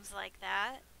mushrooms like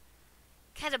that.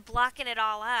 Kind of blocking it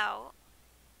all out.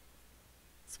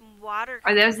 Some water.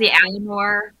 Are those the coming out.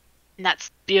 Alinor? And that's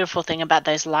the beautiful thing about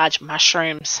those large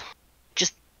mushrooms.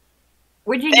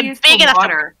 Would you They're use big for enough to-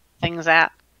 water? Things out.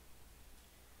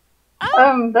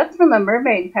 That's from the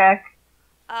mermaid pack.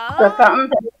 Oh. The fountain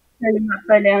that turn them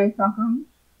upside down and something.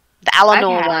 The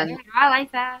Alinor Okay, one. I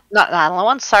like that. Not the Alinor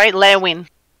one, sorry, Lerwin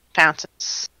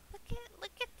fountains.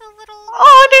 Look at the little.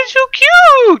 Oh, they're so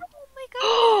cute! Oh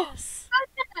my goodness.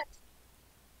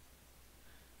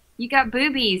 You got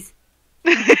boobies.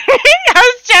 I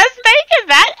was just thinking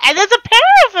that, and there's a pair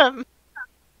of them.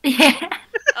 Yeah.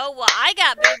 Oh, well, I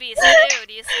got boobies too.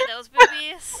 Do you see those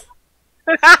boobies?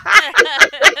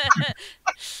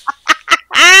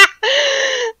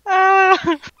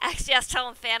 Actually, I was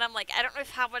telling Fan, I'm like, I don't know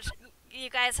how much you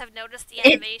guys have noticed the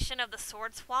animation of the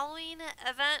sword swallowing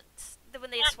event. When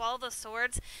they swallow the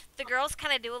swords, the girls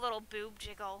kind of do a little boob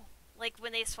jiggle. Like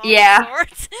when they swallow the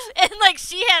swords. And like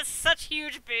she has such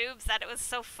huge boobs that it was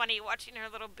so funny watching her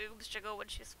little boobs jiggle when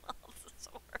she swallows the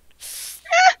sword.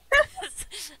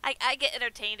 I get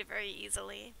entertained very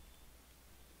easily.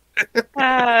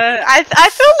 I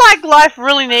feel like life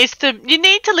really you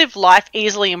need to live life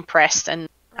easily impressed and,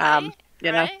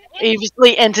 Right?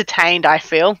 easily entertained, I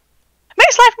feel.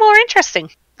 Makes life more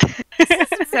interesting.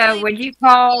 So would you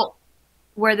call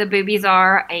where the boobies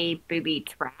are a booby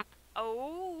trap?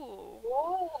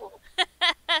 Oh.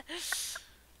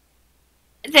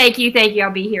 Thank you.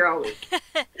 I'll be here all week.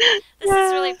 This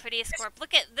is really pretty, Scorp.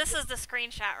 This is the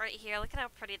screenshot right here. Look at how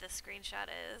pretty this screenshot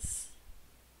is.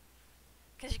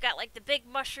 Because you got like the big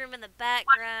mushroom in the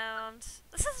background.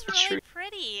 This is really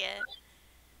pretty.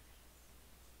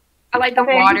 I like the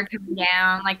water coming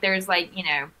down. Like there's like,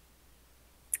 And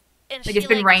like it's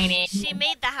been raining. She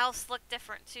made the house look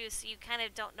different too, so you kind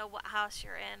of don't know what house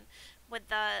you're in with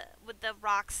the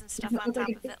rocks and stuff on top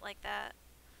of it like that.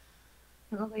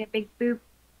 It looks like a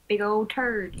big old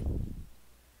turd.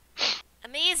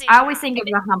 Amazing. I always job. think of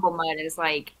the Humblemud as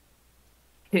like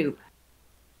poop.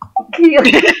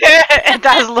 It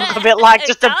does look a bit like It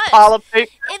just a does. pile of poop.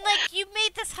 And like you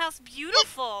made this house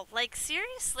beautiful. Like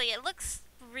seriously, it looks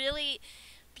really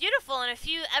beautiful. And if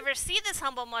you ever see this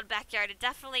Humblemud backyard, it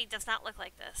definitely does not look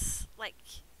like this. Like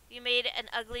you made an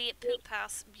ugly poop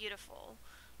house beautiful.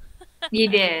 You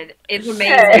did. It's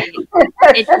amazing.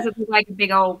 It doesn't look like a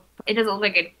big old. It doesn't look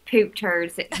like a poop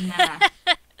turd sitting in a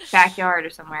backyard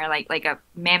or somewhere. Like a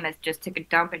mammoth just took a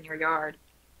dump in your yard.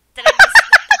 Did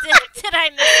I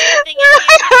miss anything in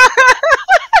here?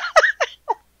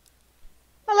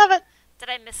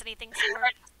 miss anything,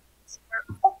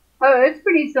 Sport? Oh, it's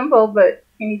pretty simple, but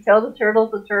can you tell the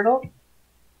turtle's a turtle?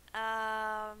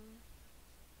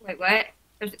 Wait, what?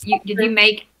 Did you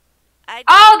make? I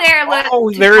Oh, there! Look. Oh,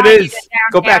 Too there it high, is. down,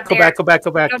 Go down, back, go there. back, go back,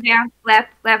 go back. Go down, left,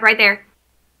 right there.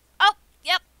 Oh,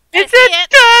 yep. It's I see a it.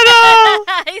 turtle!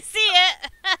 I see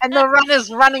it. And the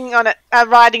runner's running on it,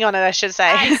 riding on it, I should say.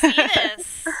 I see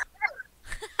this.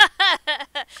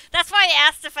 That's why I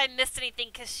asked if I missed anything,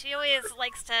 because she always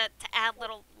likes to add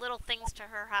little things to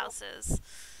her houses.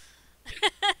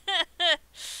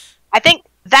 I think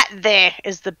that there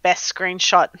is the best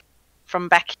screenshot from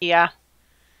back here.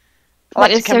 I'll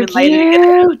have to It's come so in later to get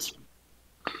it. cute.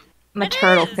 I'm a It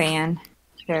turtle is. fan.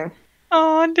 Sure.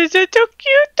 Oh, this is so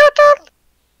cute, turtle.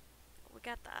 We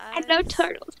got the I eyes. love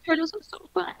turtles. Turtles are so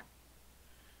fun.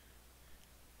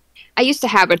 I used to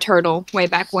have a turtle way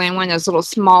back when, one of those little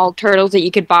small turtles that you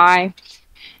could buy,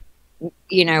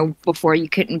 you know, before you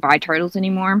couldn't buy turtles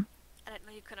anymore. I didn't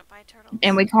know you couldn't buy turtles.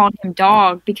 And we called him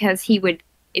Dog because he would,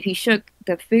 if you shook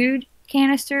the food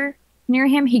canister near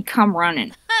him, he'd come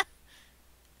running. I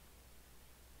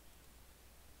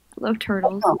love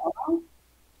turtles.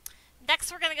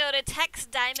 Next, we're going to go to Tex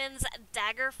Diamond's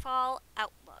Daggerfall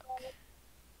Outlook.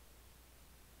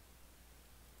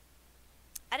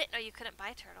 I didn't know you couldn't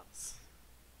buy turtles.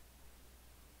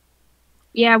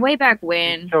 Yeah, way back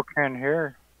when. Still can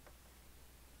hear.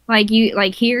 Like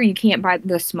here, you can't buy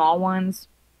the small ones.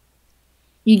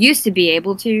 You used to be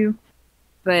able to,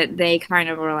 but they kind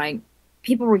of were like,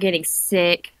 people were getting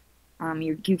sick.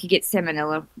 You could get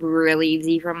salmonella really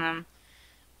easy from them.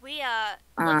 We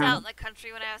lived out in the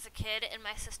country when I was a kid, and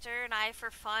my sister and I, for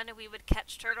fun, we would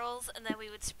catch turtles, and then we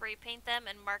would spray paint them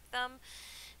and mark them,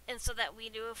 and so that we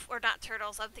knew if, or not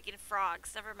turtles, I'm thinking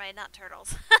frogs, never mind, not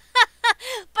turtles.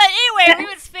 But anyway, we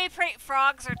would spray paint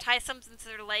frogs or tie something to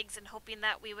their legs and hoping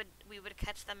that we would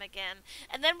catch them again.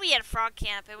 And then we had frog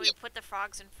camp, and we would put the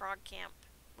frogs in frog camp,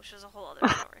 which is a whole other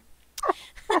story.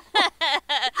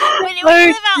 when you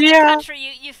live out in the country,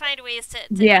 you find ways to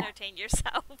entertain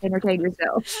yourself. Entertain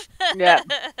yourself. Yeah.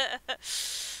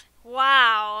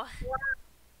 Wow.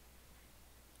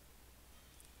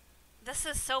 This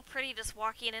is so pretty just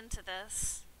walking into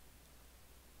this.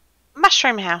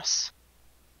 Mushroom house.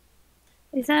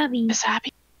 Wasabi.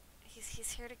 Wasabi.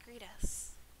 He's here to greet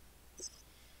us.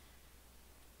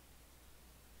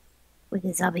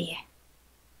 Wasabi.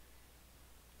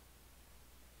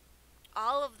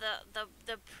 All of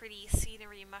the pretty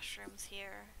scenery mushrooms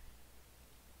here.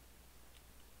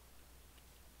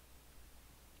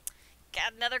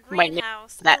 Got another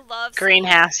greenhouse. I That love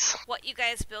greenhouse. what you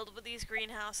guys build with these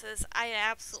greenhouses. I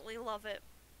absolutely love it.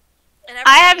 And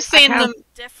I have everybody's seen them.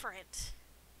 different.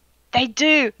 They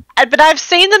do. But I've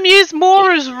seen them used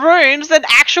more as rooms than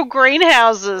actual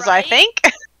greenhouses, I Right? think.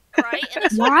 Right? And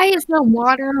that's Why is the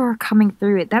water coming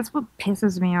through it? That's what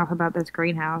pisses me off about this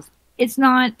greenhouse. It's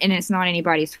not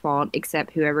anybody's fault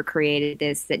except whoever created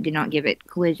this that did not give it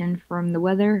collision from the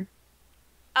weather.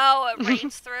 oh, it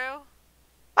rains through?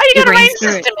 Oh, you It got a rain rains through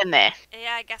it. system in there.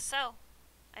 Yeah, I guess so.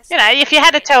 You know, if you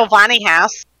had a Telvanni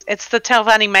house, it's the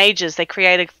Telvanni mages. They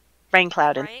create a rain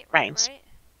cloud and Right, rains. right.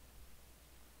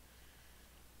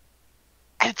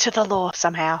 Add to the law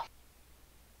somehow.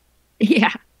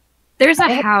 Yeah. There's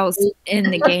a house in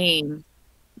the game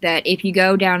that if you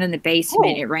go down in the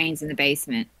basement, it rains in the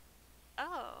basement.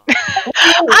 Oh.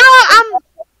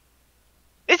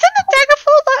 Isn't the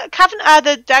Daggerfall the Coven?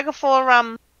 The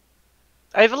Daggerfall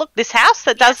Overlook this house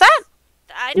that does that?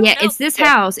 I don't know. It's this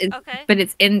house, Okay. but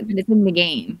it's in the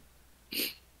game.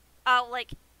 Oh,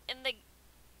 like in the,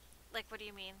 like, what do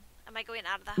you mean? Am I going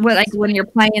out of the house? Well, like when you're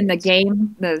playing the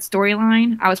game, the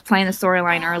storyline. I was playing the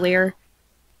storyline earlier,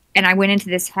 and I went into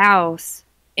this house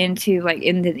in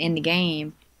the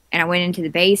game, and I went into the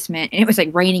basement, and it was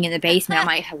like raining in the basement. I'm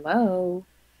like, hello,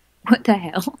 what the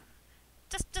hell?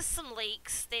 Just some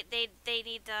leaks. They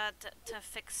need to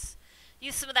fix.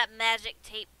 Use some of that magic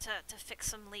tape to fix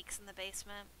some leaks in the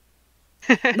basement.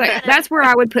 Like that's where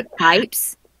I would put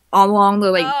pipes along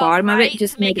the bottom of it,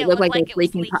 just to make it look like it it's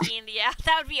was leaking pipe. Yeah,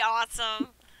 that would be awesome.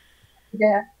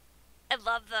 Yeah. I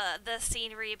love the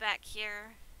scenery back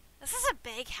here. This is a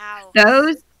big house.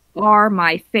 Those are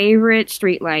my favorite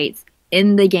streetlights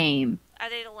in the game.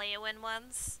 Are they the Leowin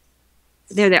ones?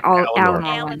 They're the all Eleanor.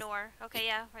 Eleanor ones. Eleanor. Okay,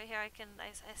 yeah, right here. I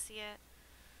see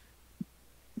it.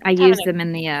 I use them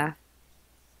in the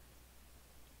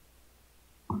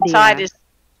Side is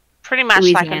pretty much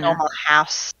like a Louisiana. normal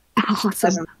house.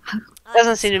 awesome.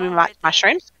 Doesn't seem to be much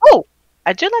mushrooms. Oh,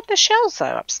 I do like the shells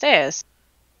though upstairs.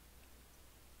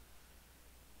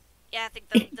 Yeah, I think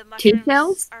the Two mushrooms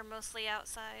shells? are mostly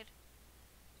outside.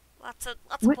 Lots of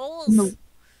What? bowls. No.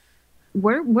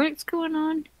 what's going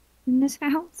on in this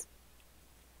house?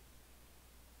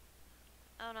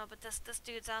 Oh no, but this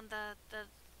dude's on the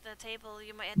table.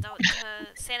 You might have to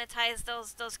sanitize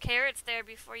those carrots there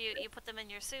before you put them in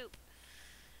your soup.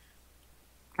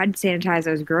 I'd sanitize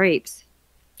those grapes.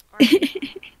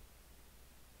 Right.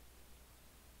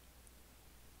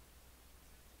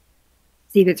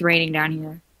 See if it's raining down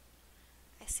here.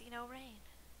 I see no rain.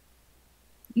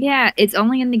 Yeah, it's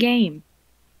only in the game.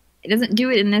 It doesn't do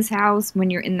it in this house when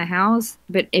you're in the house,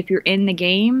 but if you're in the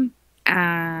game,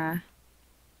 I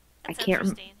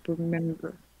can't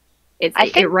remember.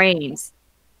 It rains.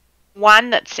 One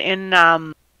that's in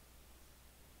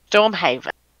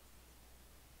Stormhaven.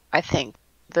 I think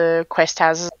the quest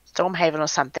houses Stormhaven or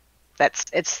something.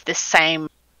 It's the same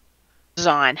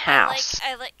design house.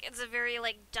 I like it's a very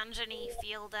like dungeony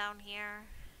feel down here.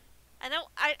 I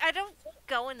don't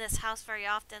go in this house very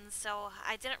often, so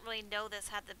I didn't really know this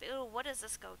had the. Ooh, what does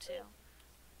this go to?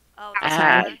 Oh,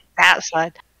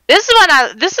 outside. This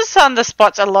is one of the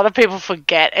spots a lot of people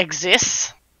forget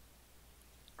exists.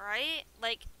 Right?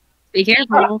 Like. Be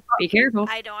careful. Be careful.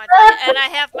 I know, and I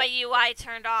have my UI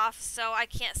turned off, so I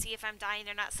can't see if I'm dying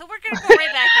or not. So we're gonna go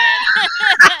right back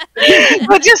in.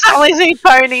 We'll just only see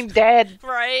Pony dead.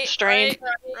 Right. Strange.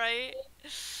 Right.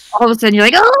 All of a sudden, you're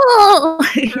like, oh!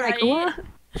 You're Right. like, what?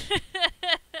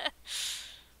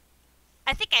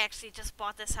 I think I actually just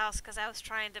bought this house because I was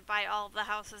trying to buy all of the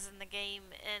houses in the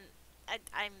game, and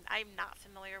I'm not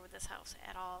familiar with this house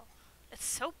at all. It's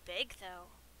so big, though.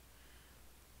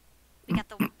 We got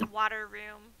the water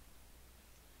room.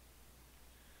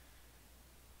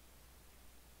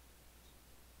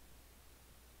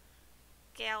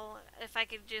 Gail, if I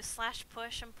could do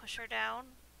 /push and push her down.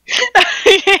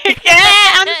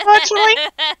 Yeah, unfortunately.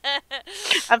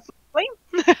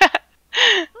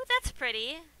 Ooh, that's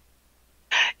pretty.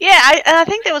 Yeah, I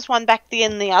think there was one back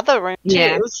in the other room too.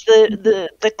 Yeah. It was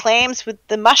the clams with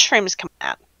the mushrooms coming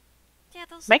out. Yeah,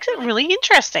 those Makes it really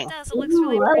interesting. It does. It looks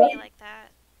really pretty like that.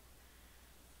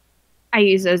 I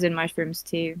use those in mushrooms,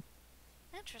 too.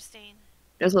 Interesting.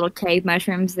 Those little cave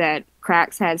mushrooms that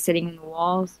Cracks had sitting in the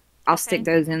walls. I'll stick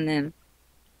those in them.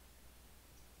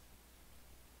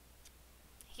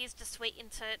 He's just waiting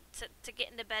to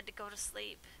get into bed to go to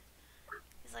sleep.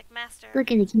 He's like, Master. Look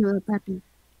at the cute little puppy.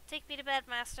 Take me to bed,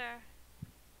 Master.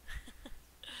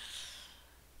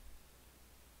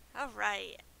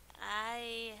 Alright.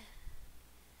 I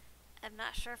am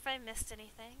not sure if I missed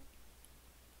anything.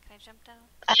 Can I jump down?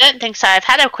 I don't think so. I've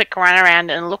had a quick run around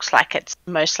and it looks like it's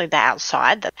mostly the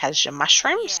outside that has your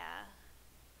mushrooms. Yeah.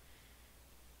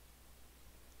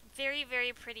 Very,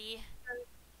 very pretty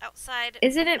outside.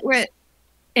 Isn't it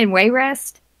in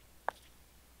Wayrest?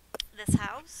 This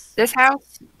house? This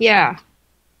house? Yeah.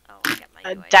 Oh, I got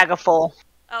my UI. Daggerfall.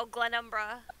 Oh,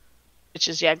 Glenumbra. Which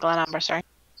is, Glenumbra, sorry.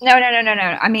 No.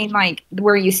 I mean, like,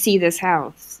 where you see this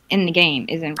house in the game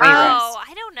is in Wayrest. Oh,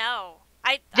 I don't know.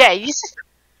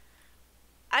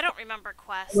 I don't remember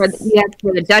quests. Where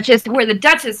the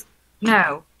Duchess...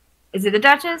 No. Is it the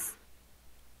Duchess?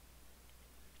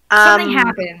 Something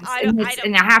happens,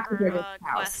 and I have to go to this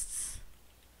house. Quests.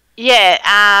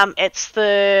 Yeah, it's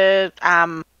the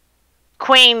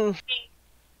Queen.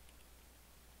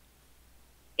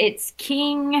 It's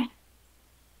King.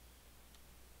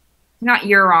 Not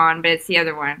Euron, but it's the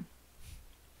other one.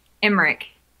 Emmerich.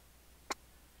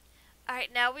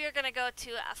 Alright, now we are going to go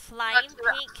to Flying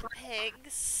Pink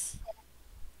Pigs.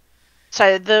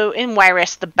 So in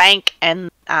Wayrest, the bank and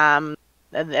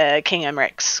the King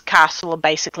Emmerich's castle are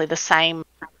basically the same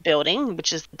building,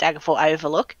 which is the Daggerfall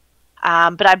Overlook.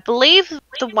 But I believe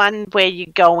the one where you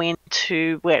go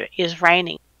into where it is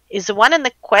raining is the one in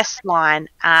the quest line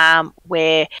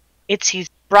where it's his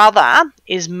brother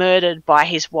is murdered by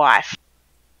his wife.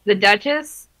 The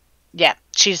Duchess? Yeah,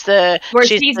 she dies.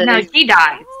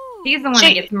 She's the one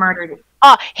that gets murdered.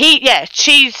 Oh,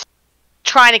 she's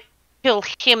trying to kill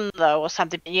him though, or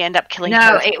something. But you end up killing.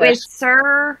 No, it was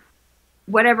Sir,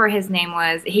 whatever his name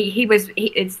was.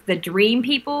 It's the Dream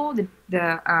People. They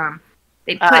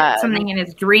put something in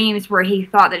his dreams where he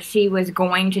thought that she was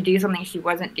going to do something she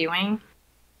wasn't doing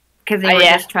because they were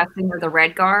just trusting the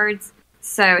Red Guards.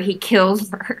 So he kills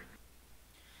her.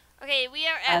 Okay, we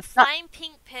are at Flying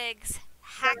Pink Pigs,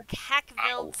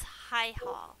 Hackvild's High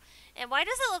Hall. And why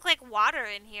does it look like water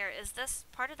in here? Is this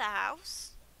part of the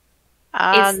house?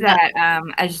 It's that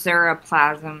Azura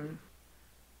Plasm.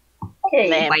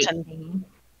 White thing.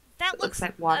 That looks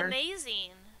like water.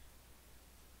 Amazing.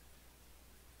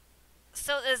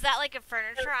 So is that like a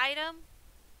furniture item?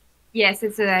 Yes,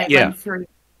 it's a luxury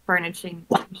furnishing.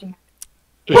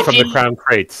 It's from the Crown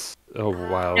Crates a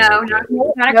while No, ago.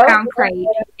 not a Nope. crown crate.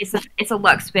 It's a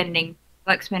luck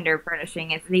spender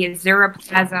furnishing. It's the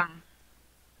Azuroplasm.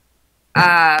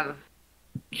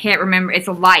 Can't remember. It's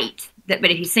a light but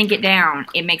if you sink it down,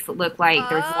 it makes it look like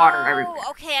there's water everywhere. Oh,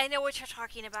 okay, I know what you're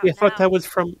talking about Yeah, I now. thought that was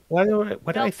from. Why do I Nope,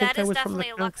 think that is was from the definitely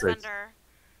a Lux conference? vendor.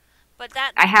 But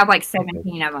that, I have like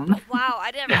 17 of them. wow,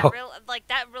 I didn't Oh. realize, like,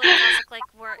 that really does look like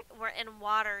we're in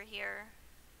water here.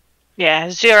 Yeah,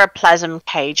 Xeroplasm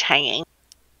cage hanging.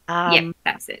 Yep,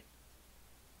 that's it.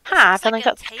 I've Looks only like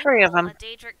got a table, 3 of them. A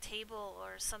Daedric table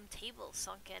or some table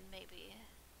sunk in, maybe.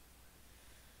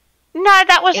 No,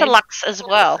 that was a It- Lux as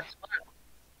well.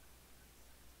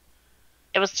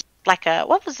 It was just like a,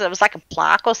 what was it? It was like a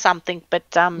plaque or something, but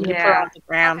you put it Yeah. on the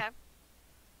ground. Okay.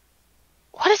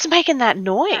 What is making that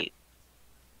noise?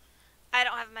 I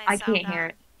don't have my I sound can't on. hear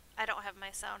it. I don't have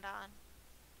my sound on.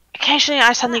 Occasionally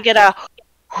I suddenly get a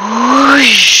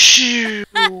whoosh.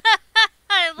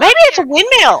 I love Maybe it's a your,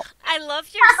 windmill. I love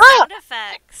your sound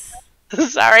effects.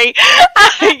 Sorry.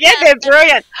 Yeah, they're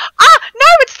brilliant. No,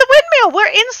 it's the windmill. We're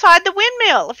inside the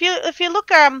windmill. If you look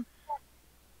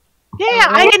yeah,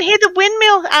 I can hear the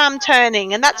windmill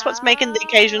turning, and that's what's making the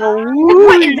occasional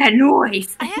What is that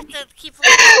noise? I have to keep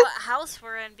looking at what house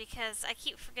we're in because I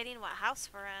keep forgetting what house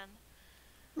we're in.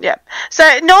 Yep.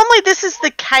 So normally this is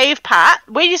the cave part.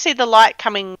 Where you see the light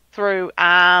coming through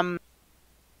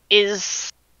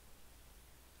is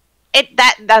it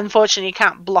that unfortunately you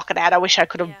can't block it out. I wish I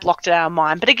could have Yeah. blocked it out of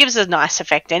mine, but it gives a nice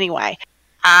effect anyway.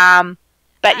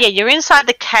 But yeah, you're inside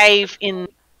the cave in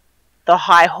the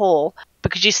high hall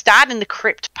because you start in the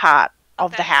crypt part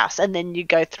of the Okay. house and then you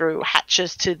go through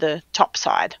hatches to the top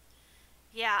side.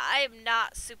 Yeah, I am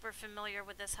not super familiar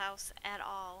with this house at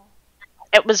all.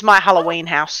 It was my Halloween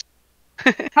house.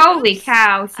 Holy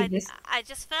cow! See I, this? I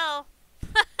just fell.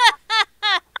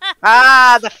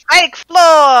 The fake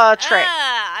floor trick.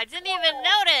 I didn't even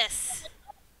notice.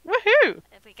 Woohoo!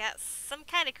 If we got some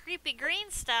kind of creepy green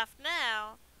stuff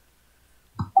now.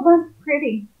 Oh, that's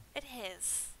pretty. It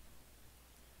is.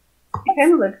 It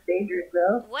kind of looks dangerous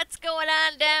though. What's going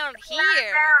on down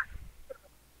here?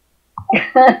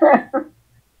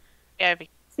 Yeah,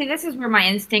 See, this is where my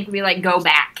instinct would be like, go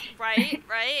back. Right,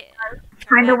 right.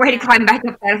 Find a way to climb back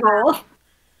up that hole.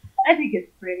 I think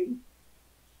it's pretty.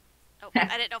 Oh,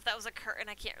 I didn't know if that was a curtain.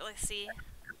 I can't really see.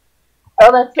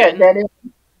 Oh, that's Good. good. That is.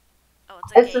 Oh,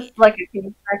 it's a It's gate. just like a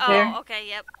cave back there. Oh, okay,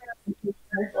 yep.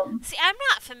 Or something. See, I'm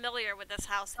not familiar with this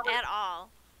house at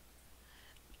all.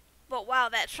 But wow,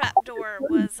 that trapdoor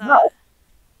was,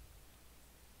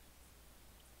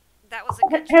 that was a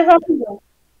good Here's trap. all.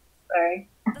 Sorry.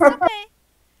 That's okay.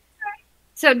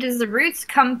 So, does the roots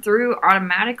come through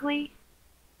automatically?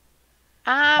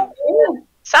 Some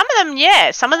of them,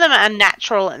 yeah. Some of them are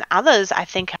natural, and others, I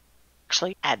think,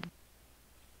 actually add.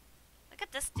 Look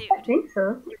at this dude. I think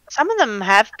so. Some of them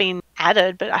have been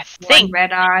added, but I One think,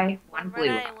 red eye, One one red blue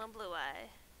eye eye. and one blue eye.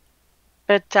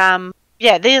 but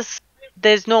yeah,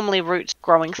 there's normally roots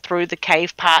growing through the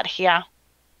cave part here.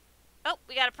 Oh,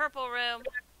 we got a purple room.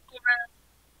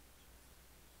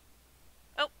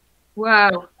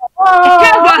 Whoa.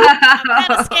 Oh,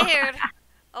 Kind of scared.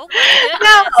 Oh my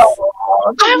Now,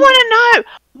 goodness. I want to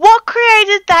know what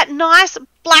created that nice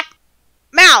black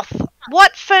mouth.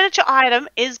 What furniture item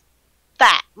is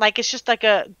that? Like, it's just like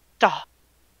a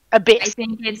I bit.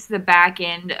 think it's the back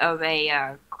end of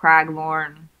a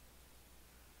Craglorn.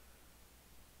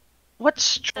 What's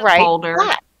straight Boulder.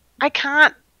 black? I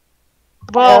can't.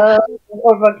 Well,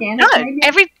 or volcanic no.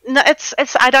 maybe? It's.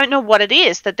 I don't know what it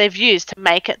is that they've used to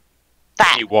make it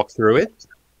that. You walk through it.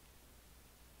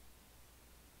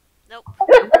 Nope.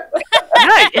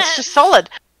 No, it's just solid.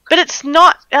 But it's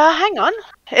not. Hang on.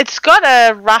 It's got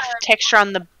a rough texture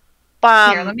on the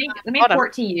bum. Here, let me bottom.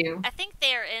 port to you. I think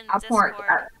they're in I'll Discord, pour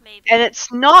it. maybe. And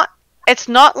it's not. It's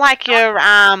not like your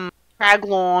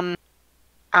Craglorn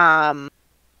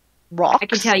rocks. I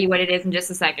can tell you what it is in just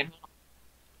a second.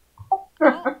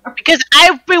 Because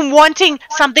I've been wanting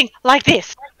something like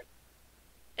this.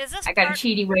 Is this I got a part,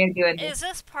 cheaty way of doing this. is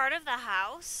this part of the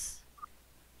house?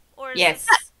 Or is Yes.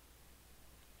 this...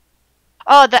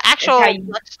 Oh, the actual how you-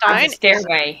 bloodstone. There's a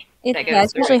stairway. It, that yeah, goes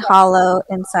it's through usually it. hollow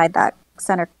inside that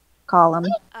center column.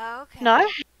 Oh, okay. No,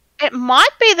 it might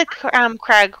be the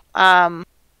crag,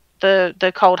 the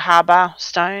Coldharbour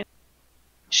stone.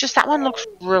 It's just that one looks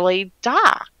really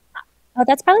dark. Oh,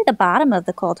 that's probably the bottom of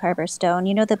the Coldharbour stone.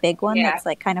 You know the big one Yeah. that's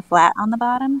like kind of flat on the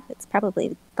bottom? It's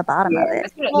probably the bottom of it.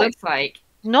 That's what it Well, looks like.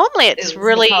 Normally, it's the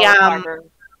really color fiber.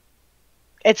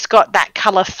 it's got that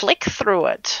color flick through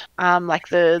it, like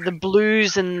the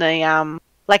blues and the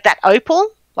like that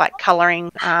opal, like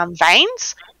coloring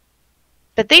veins.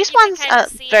 But these You can ones kinda are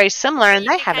see very it. similar, and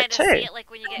You they can have it kinda see too. it, like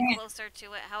when you get closer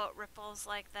to it, how it ripples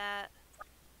like that.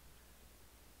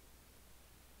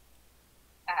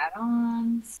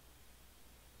 Add-ons.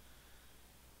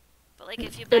 But like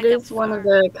if you back It up is one of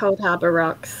far- the Coldharbour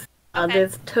rocks. Okay.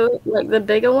 There's two, like the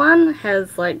bigger one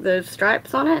has like those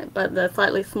stripes on it, but the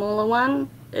slightly smaller one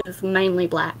is mainly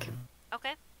black.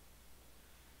 Okay.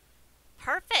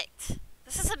 Perfect.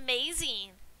 This is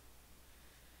amazing.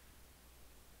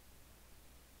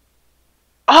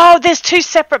 Oh, there's 2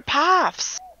 separate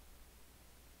paths.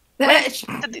 You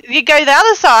go the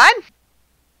other side,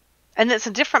 and it's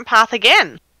a different path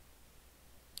again.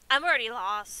 I'm already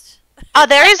lost. Oh,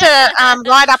 there is a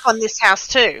light up on this house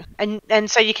too, and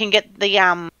so you can get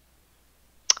the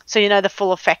so you know the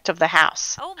full effect of the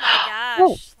house. Oh my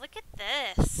gosh. Look at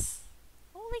this.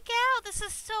 Holy cow, this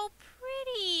is so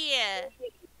pretty.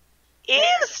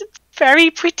 Yes, it's very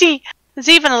pretty. There's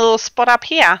even a little spot up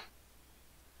here.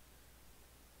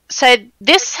 So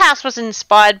this house was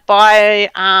inspired by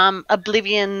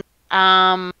Oblivion.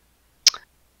 What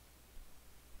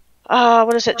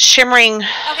is it? Shimmering.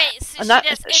 Okay, so Not- she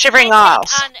does, it's Shivering my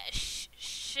Isles. take on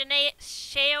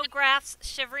Sheograph's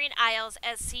Shivering Isles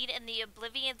as seen in the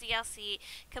Oblivion DLC,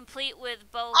 complete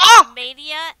with both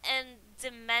mania and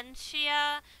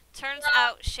dementia. Turns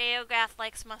out Sheograph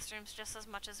likes mushrooms just as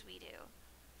much as we do.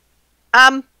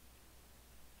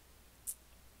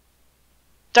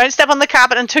 Don't step on the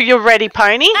carpet until you're ready,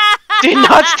 Pony. Do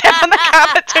not step on the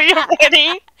carpet until you're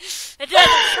ready. It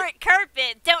doesn't trick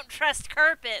carpet. Don't trust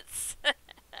carpets.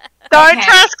 Don't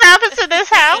trust carpets in this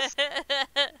house.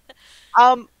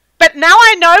 But now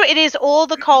I know it is all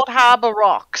the Coldharbour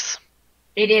rocks.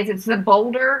 It is. It's the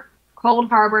Boulder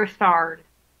Coldharbour Shard.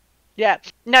 Yeah.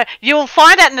 No, you'll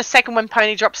find out in a second when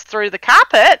Pony drops through the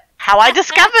carpet how I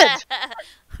discovered.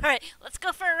 Alright, let's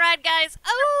go for a ride, guys.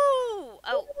 Oh!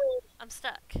 Oh, I'm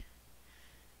stuck.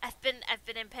 I've been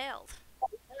impaled.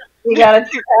 You gotta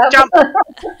Jump.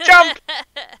 Jump.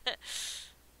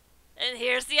 And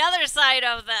here's the other side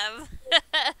of them.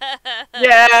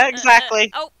 Yeah,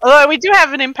 exactly. Oh, Although we do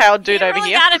have an impaled dude he over really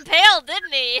here. got impaled,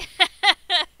 didn't he?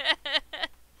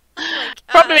 Oh my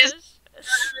Problem is, gosh.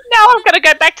 now I've got to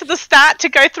go back to the start to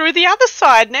go through the other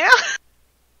side now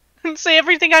and see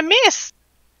everything I missed.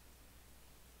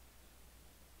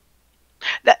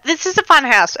 This is a fun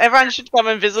house. Everyone should come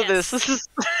and visit Yes. this. This is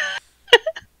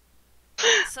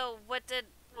So what did?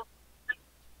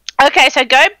 okay. So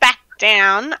go back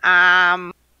down,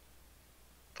 all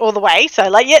the way. So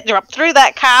like, yeah, drop through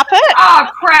that carpet. Oh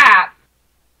crap!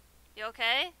 You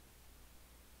okay?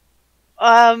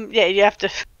 Yeah, you have to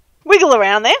wiggle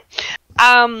around there.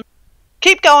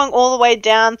 Keep going all the way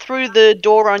down through the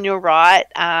door on your right.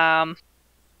 Oh,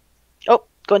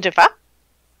 going too far.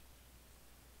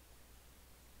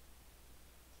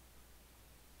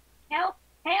 Help!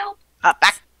 Help!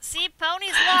 Back. See,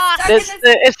 Pony's lost.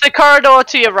 It's the corridor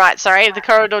to your right. Sorry, the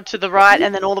corridor to the right,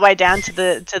 and then all the way down to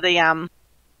the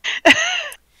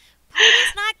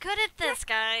Pony's not good at this,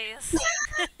 guys.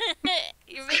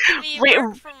 You're making me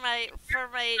work for my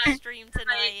stream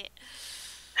tonight.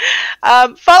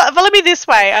 Follow me this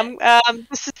way.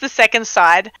 This is the second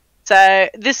side. So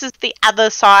this is the other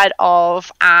side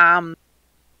of how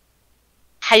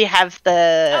you have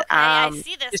the Okay, I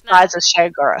see this two now. sides of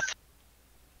Shoggoth.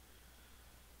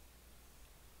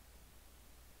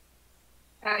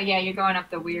 Oh yeah, you're going up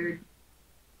the weird.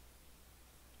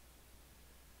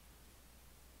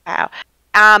 Wow.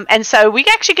 And so we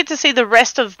actually get to see the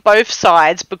rest of both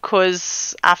sides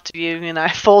because after you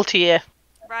fall to your...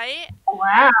 Right?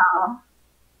 Wow.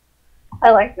 I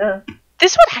like this.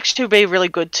 This would actually be really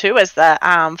good too as the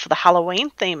for the Halloween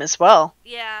theme as well.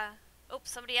 Yeah. Oh,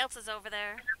 somebody else is over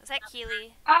there. Is that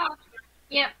Keely? Oh,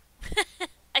 yep.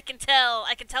 I can tell.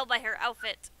 I can tell by her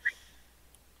outfit.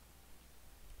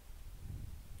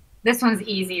 This one's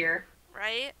easier.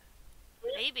 Right?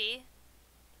 Maybe.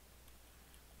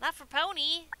 Not for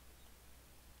Pony.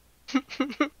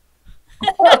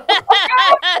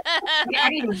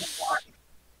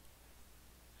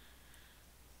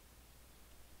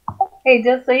 Hey,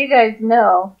 just so you guys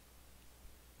know,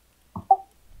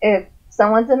 if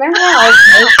someone's in their house,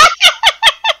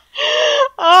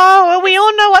 Oh, well, we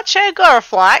all know what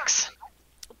Shoggoth likes.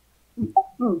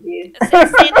 oh, geez. Say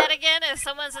that again. If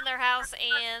someone's in their house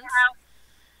and...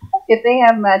 if they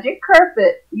have magic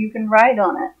carpet, you can ride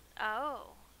on it. Oh.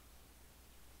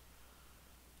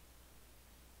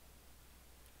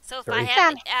 So if Sorry. I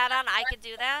had the add-on, I could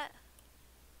do that?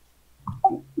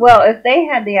 Well, if they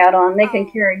had the add-on, they can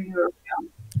Oh. carry you around.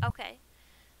 Okay.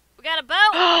 We got a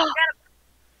boat!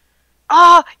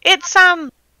 Oh, it's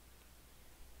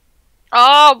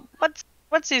Oh,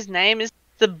 what's his name? Is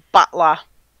the butler.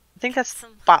 I think that's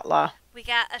Some- butler. We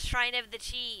got a Shrine of the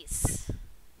Cheese.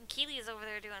 And Keely's over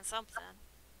there doing something.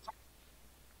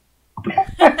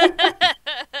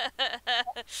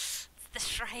 It's the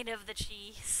Shrine of the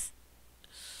Cheese.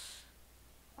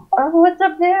 Oh, what's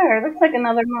up there? Looks like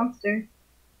another monster.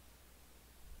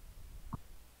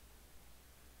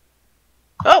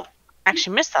 Oh,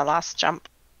 actually missed that last jump.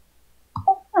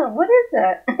 Oh, what is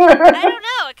that? I don't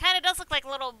know. It kind of does look like a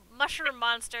little mushroom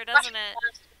monster, doesn't it?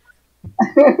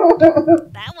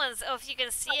 That one's, oh, if you can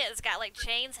see it, it's got like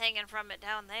chains hanging from it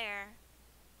down there.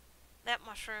 That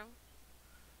mushroom.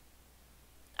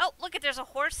 Oh, look at, there's a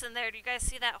horse in there. Do you guys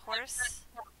see that horse?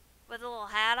 With a little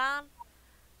hat on?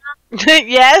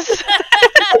 Yes.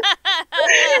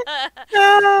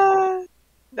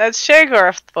 That's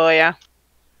Shoggoth for you.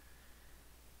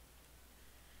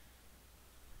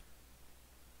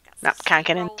 Nope, can't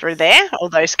get in through there. All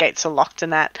those gates are locked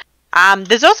and that.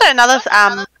 There's also another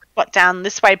spot down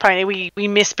this way, Pony. We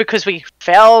missed because we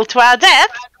fell to our death.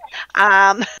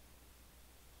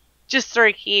 Just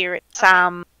through here, it's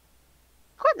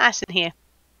quite nice in here.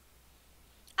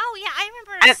 Oh yeah, I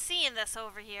remember seeing this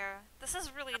over here. This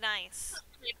is really nice.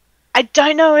 I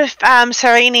don't know if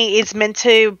Serini is meant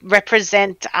to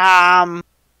represent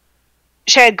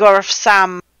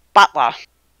Shoggoth's butler.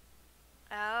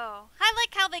 Oh, I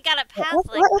like how they got it path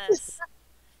like this.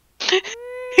 He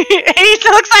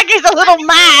looks like he's a little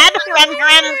mad, running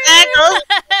around in circles.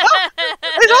 Oh,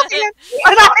 he's off again.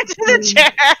 And I went to the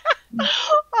chair.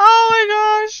 Oh my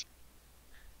gosh.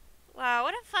 Wow,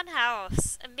 what a fun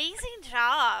house. Amazing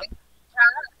job.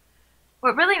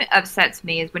 What really upsets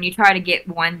me is when you try to get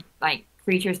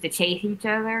creatures to chase each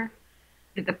other.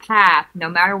 That the path, no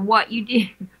matter what you do,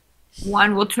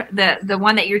 one will the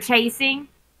one that you're chasing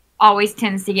always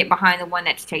tends to get behind the one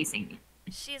that's chasing you.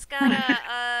 She's got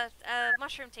a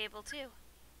mushroom table too.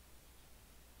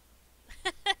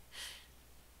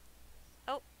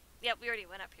 Oh, yep, we already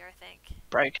went up here, I think.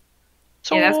 Break.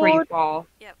 Yeah, that's where you fall.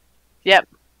 Yep.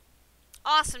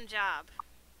 Awesome job.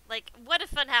 Like, what a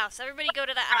fun house. Everybody go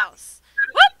to that house.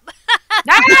 Whoop!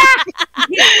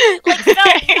 Like, fell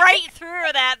right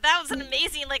through that. That was an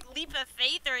amazing, leap of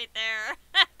faith right there.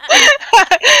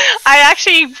 I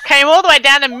actually came all the way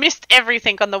down and missed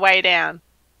everything on the way down.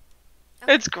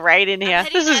 Okay. It's great in here.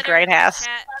 This is a great house.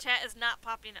 Chat is not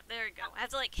popping up. There we go. I have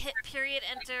to, hit period,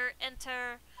 enter.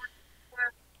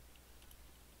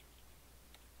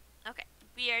 Okay.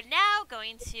 We are now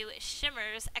going to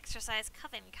Shimmer's Exorcised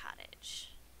Coven Cottage.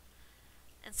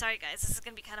 And sorry guys, this is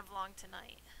going to be kind of long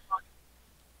tonight.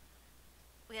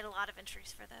 We had a lot of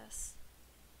entries for this.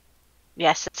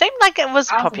 Yes, it seemed like it was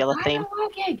a popular theme.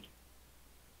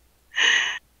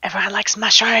 Everyone likes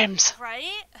mushrooms.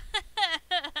 Right?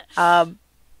 And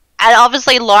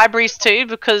obviously libraries too,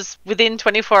 because within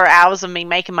 24 hours of me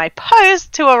making my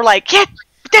post, two were like, yeah,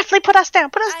 definitely put us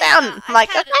down. I'm like,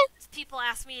 okay. People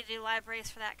asked me to do libraries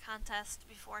for that contest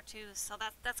before too, so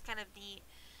that's kind of neat.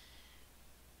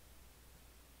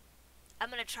 I'm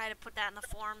going to try to put that in the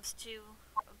forums too.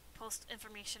 Post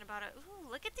information about it. Ooh,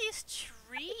 look at these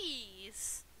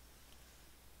trees.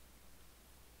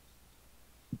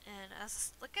 And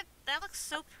look at that, looks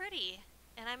so pretty.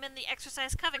 And I'm in the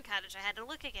Exorcised Coven Cottage. I had to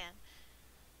look again.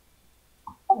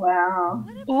 Wow.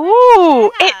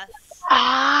 Ooh,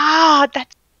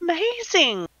 that's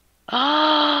amazing.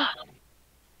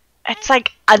 It's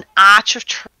like an arch of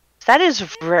trees. That is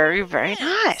very, very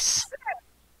nice.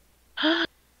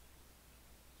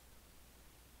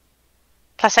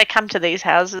 Plus, I come to these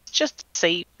houses just to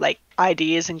see,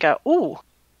 ideas and go, ooh.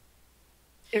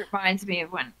 It reminds me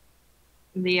of when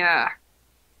the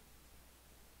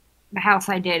house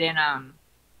I did in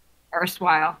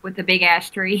erstwhile with the big ash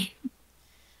tree.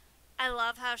 I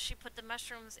love how she put the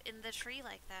mushrooms in the tree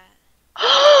like that.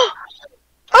 Oh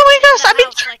my gosh!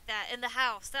 Like that in the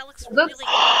house. That looks really good.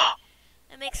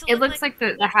 It makes it looks like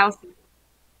the house is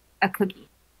a cookie.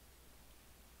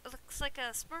 It looks like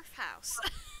a Smurf house.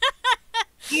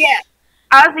 Yeah,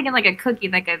 I was thinking like a cookie,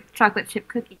 like a chocolate chip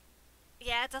cookie.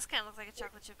 Yeah, it does kind of look like a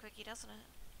chocolate chip cookie, doesn't it?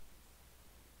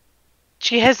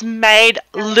 She has made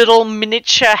little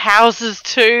miniature houses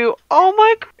too. Oh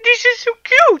my god, this is so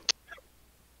cute!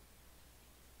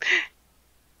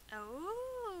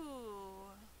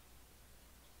 Oh,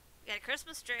 we got a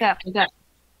Christmas tree. Yeah, we got.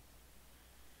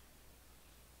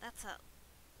 That's a.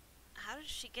 How did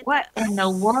she get what that? in the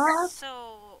world?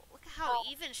 So look at how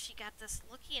even she got this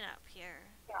looking up here.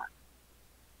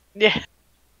 Yeah.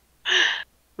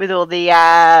 With all the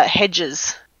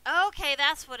hedges. Okay,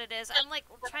 that's what it is. I'm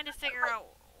trying to figure out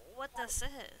what this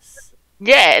is.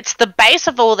 Yeah, it's the base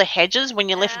of all the hedges when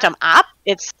you lift them up.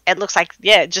 it looks like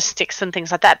just sticks and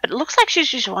things like that. But it looks like she's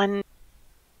just one.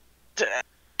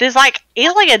 There's like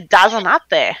easily a dozen up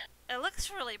there. It looks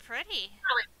really pretty.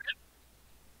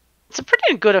 It's a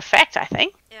pretty good effect, I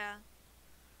think. Yeah.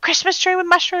 Christmas tree with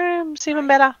mushrooms, even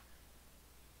better.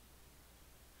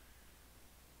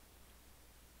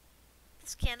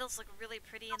 Those candles look really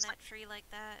pretty in that tree like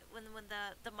that. When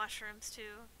the mushrooms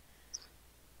too.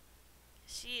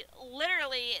 She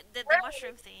literally did the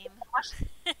mushroom theme.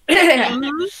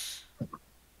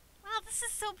 Wow, this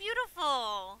is so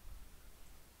beautiful.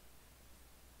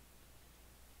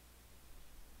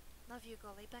 Love you, go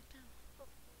lay back down.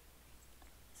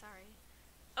 Sorry.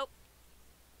 Oh.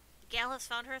 The gal has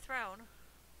found her throne.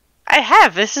 I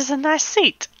have. This is a nice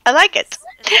seat. I like it.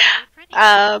 It's really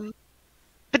pretty.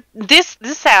 But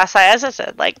this house, as I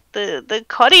said, like the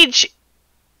cottage,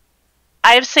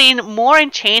 I've seen more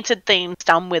enchanted themes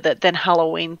done with it than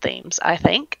Halloween themes, I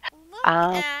think. Look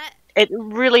at It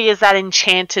really is that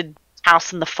enchanted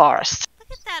house in the forest.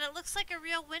 Look at that. It looks like a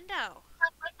real window.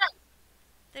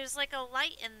 There's like a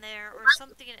light in there or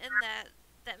something in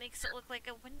that makes it look like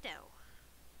a window.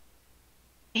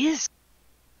 Is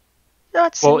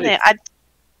what's Well, in there?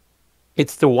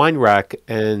 It's the wine rack,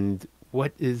 and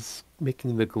what is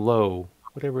making the glow?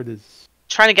 Whatever it is.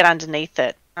 Trying to get underneath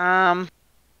it.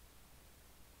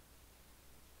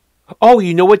 Oh,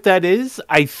 you know what that is?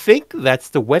 I think that's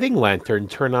the wedding lantern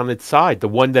turned on its side. The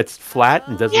one that's flat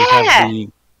and doesn't have the...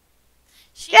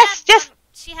 She Yes,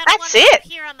 had that's one it. up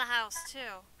here on the house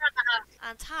too,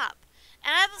 on top.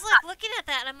 And I was like looking at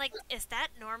that, and I'm like, is that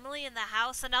normally in the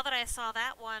house? And now that I saw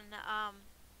that one,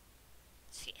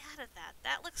 she added that.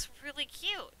 That looks really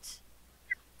cute.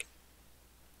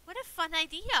 What a fun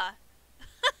idea!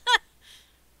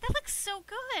 That looks so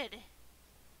good.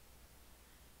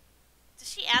 Does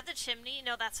she add the chimney?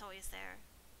 No, that's always there.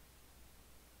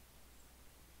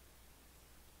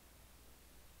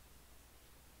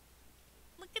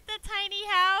 Look at the tiny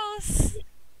house.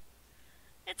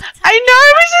 It's a tiny I know,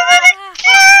 isn't it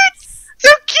cute? So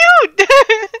cute.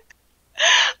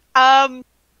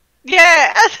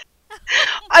 Yeah.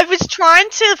 I was trying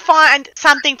to find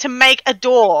something to make a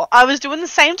door. I was doing the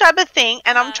same type of thing,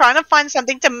 and I'm trying to find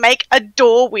something to make a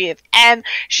door with. And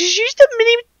she's used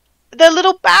the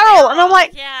little barrel, and I'm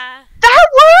like, yeah. That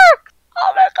works!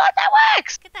 Oh my god, that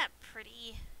works! Look at that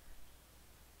pretty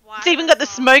It's even got the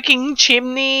smoking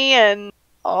chimney, and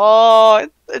oh,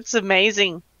 it's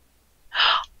amazing.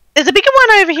 There's a bigger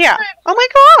one over here. Oh my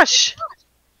gosh!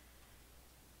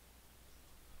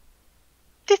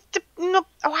 No,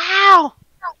 wow!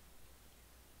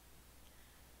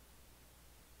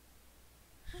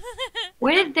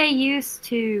 What did they use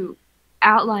to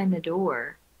outline the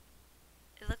door?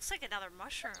 It looks like another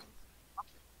mushroom.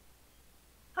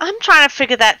 I'm trying to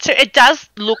figure that too. It does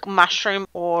look mushroom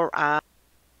or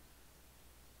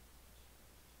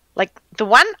like the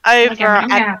one over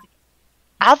at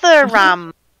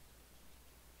other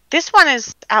this one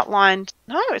is outlined.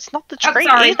 No, it's not the tree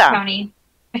either. Tony.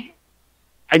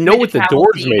 I know what the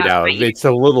door's made out of. It's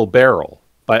a little barrel.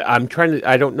 But I'm trying to...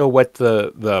 I don't know what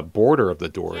the border of the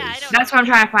door is. That's what I'm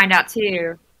trying to find out,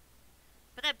 too.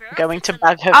 But that barrel Going to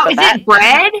bug her Oh, for is that. it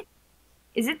bread?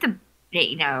 Is it the...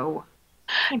 No.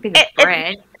 Can't be the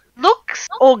bread. It looks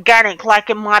organic, like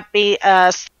it might be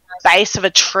a base of a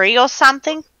tree or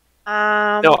something.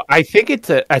 No, I think it's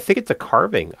a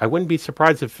carving. I wouldn't be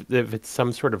surprised if it's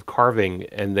some sort of carving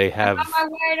and they have... I'm on my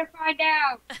way to find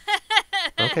out.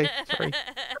 Okay, sorry.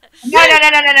 No.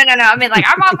 I mean, like,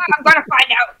 I'm going to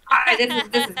find out. This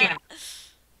is gonna...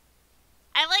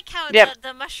 I like how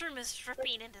the mushroom is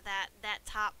dripping into that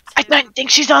top, too. I don't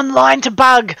think she's online to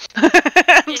bug.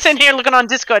 I'm sitting here looking on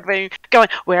Discord going,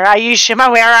 where are you, Shimmer?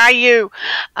 Where are you?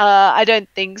 I don't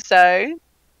think so.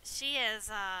 She is,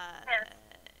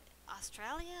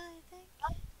 Australia, I think?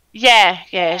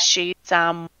 Yeah, she's,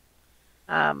 South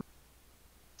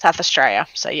Australia,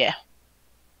 so yeah.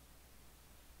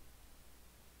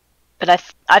 But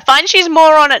I find she's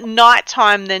more on at night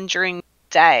time than during the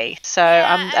day, so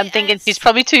I'm thinking she's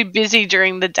probably too busy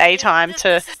during the daytime to...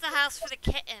 This is the house for the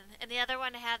kitten, and the other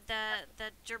one had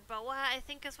the jerboa, I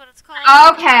think is what it's called.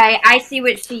 Okay, I see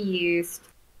what she used.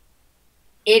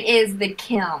 It is the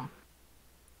kiln.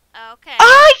 Okay.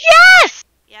 Oh, yes!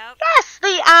 Yep. Yes,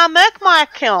 the Merkmeyer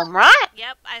kiln, right?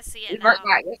 Yep, I see it now.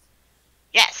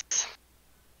 Yes.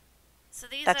 So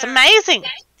these That's are amazing.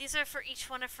 These are for each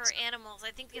one of her animals.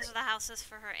 I think these are the houses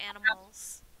for her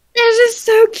animals. This is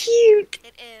so cute.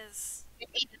 It is.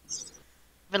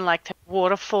 Even like the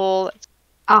waterfall.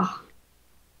 Oh.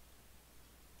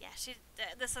 Yeah,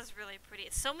 this is really pretty.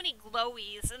 So many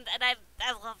glowies, and I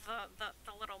love the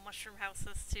little mushroom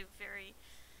houses too. Very,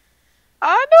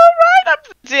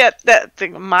 yeah, that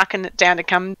thing, marking it down to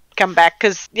come back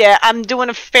because yeah, I'm doing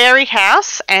a fairy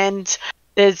house and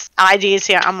there's ideas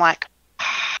here. I'm like,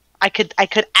 I could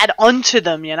add on to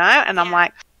them, you know, and I'm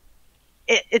like,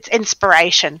 it's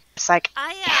inspiration. It's like,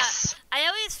 yes. I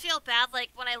always feel bad, like,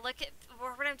 when I look at,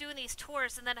 or when I'm doing these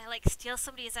tours and then I, like, steal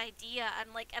somebody's idea.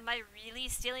 I'm like, am I really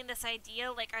stealing this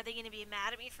idea? Like, are they going to be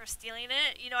mad at me for stealing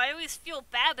it? You know, I always feel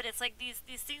bad, but it's like these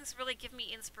things really give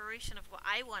me inspiration of what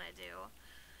I want to do.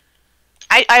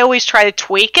 I always try to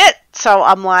tweak it, so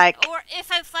I'm like... Or if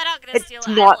I'm flat out going to steal it,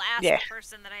 not, I will ask the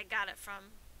person that I got it from.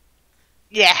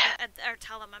 Yeah. Or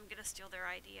tell them I'm going to steal their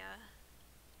idea.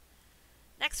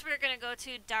 Next, we're going to go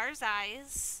to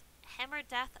Darzai's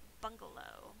Hammerdeath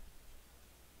Bungalow.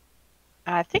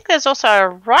 I think there's also a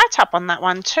write-up on that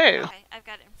one, too. Okay, I've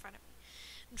got it in front of me.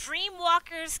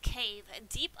 Dreamwalker's Cave.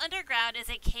 Deep underground is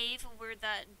a cave where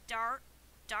the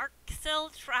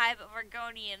Darksil tribe of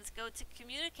Argonians go to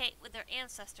communicate with their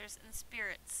ancestors and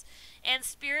spirits, and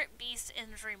spirit beasts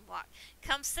in Dreamwalk.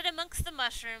 Come sit amongst the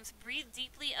mushrooms, breathe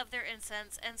deeply of their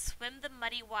incense, and swim the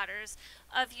muddy waters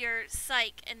of your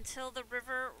psyche until the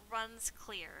river runs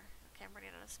clear. Okay, I'm running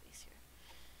out of space here.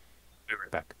 Be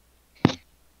right back.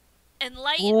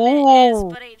 Enlightenment is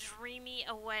but a dreamy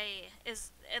away.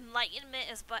 Enlightenment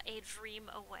is but a dream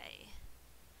away.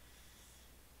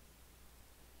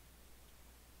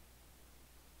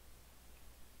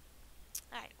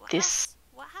 Alright,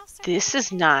 what house this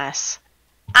is nice.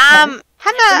 Hannah,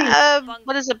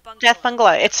 what is it? Death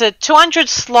Bungalow. It's a 200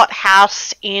 slot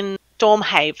house in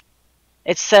Stormhaven.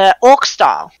 It's orc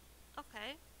style.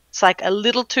 Okay. It's like a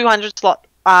little 200 slot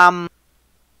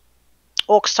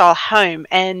orc style home,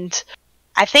 and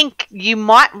I think you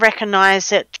might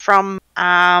recognize it from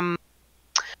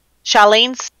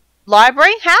Charlene's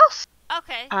library house.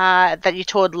 Okay. That you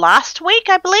toured last week,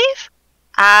 I believe.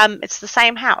 It's the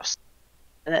same house.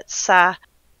 And it's,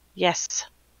 yes,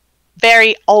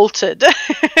 very altered.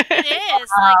 It is.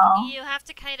 Like, you have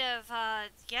to kind of,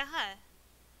 yeah.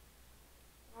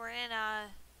 We're in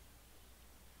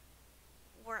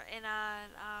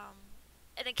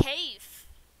a cave.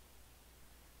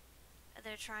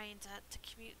 They're trying to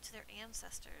commute to their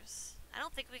ancestors. I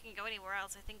don't think we can go anywhere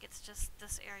else. I think it's just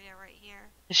this area right here.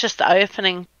 It's just the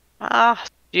opening. Ah,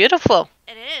 beautiful.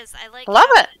 It is. I like. Love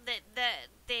it. That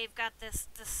they've got this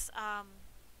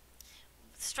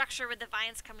structure with the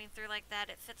vines coming through like that.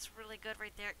 It fits really good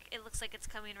right there. It looks like it's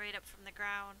coming right up from the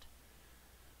ground.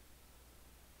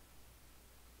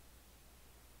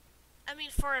 I mean,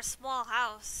 for a small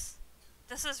house,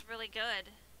 this is really good.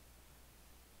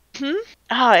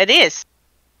 Oh, it is.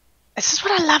 This is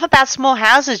what I love about small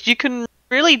houses. You can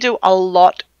really do a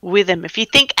lot with them. If you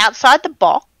think outside the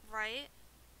box, right?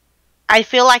 I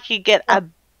feel like you get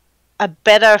a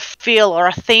better feel or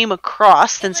a theme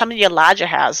across than some of your larger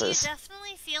houses. You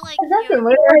definitely feel like Is that the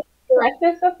lunar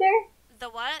cactus up there? The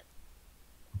what?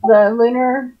 The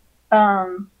lunar,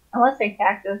 I want to say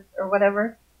cactus or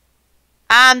whatever.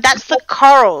 That's the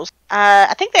corals.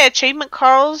 I think they're achievement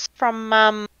corals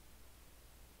from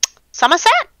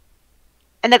Somerset,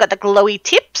 and they've got the glowy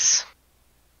tips.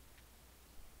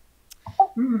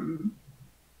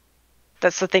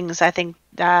 That's the things I think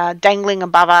dangling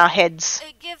above our heads.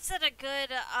 It gives it a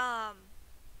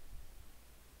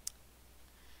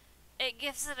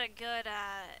good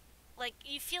like,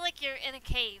 you feel like you're in a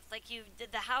cave. Like,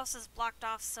 the house is blocked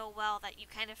off so well that you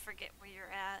kind of forget where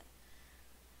you're at.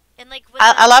 And like with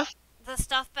I love the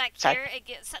stuff back here, it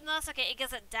gives that's okay. It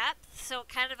gives it depth, so it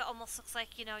kind of almost looks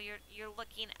like, you know, you're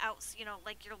looking out, you know,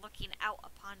 like you're looking out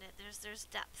upon it. There's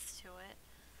depth to it.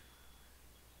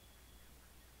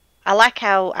 I like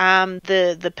how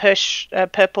the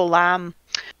purple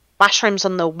mushrooms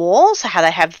on the walls, how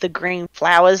they have the green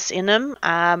flowers in them,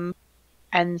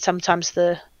 and sometimes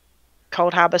the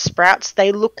Coldharbour sprouts,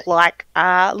 they look like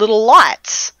little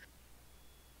lights.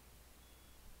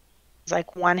 There's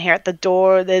like one here at the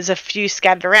door. There's a few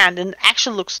scattered around, and it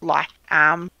actually looks like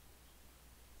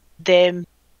they've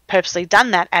purposely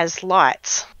done that as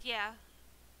lights. Yeah.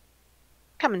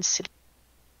 Come and sit.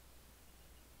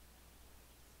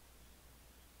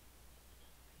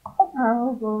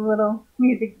 Oh, the little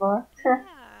music box. Yeah.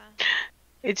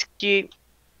 It's cute.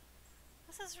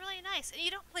 This is really nice. And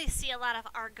you don't really see a lot of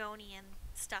Argonian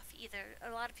stuff either.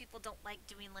 A lot of people don't like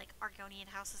doing like Argonian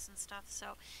houses and stuff,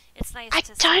 so it's nice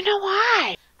to see. I don't know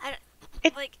why.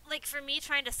 Like for me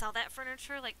trying to sell that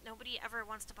furniture, like nobody ever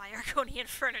wants to buy Argonian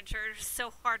furniture. It's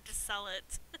so hard to sell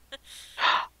it.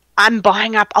 I'm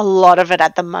buying up a lot of it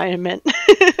at the moment.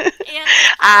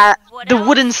 And the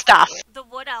wooden stuff. The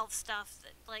wood elf stuff,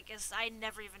 I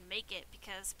never even make it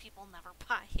because people never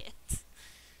buy it.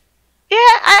 Yeah,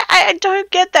 I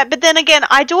don't get that. But then again,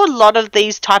 I do a lot of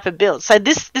these type of builds. So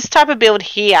this type of build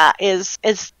here is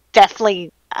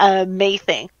definitely a me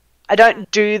thing. I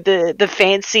don't do the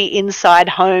fancy inside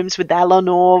homes with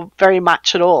Eleanor very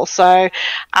much at all. So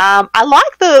I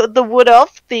like the wood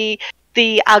elf, the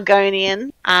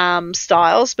Argonian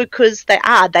styles, because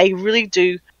they really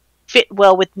do fit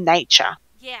well with nature.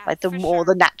 Yeah, Like the for more sure.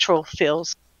 the natural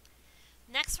feels.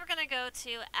 Next, we're gonna go to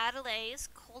Adelaide's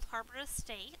Coldharbour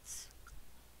Estate.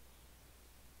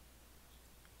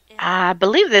 I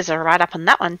believe there's a write-up on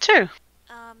that one too.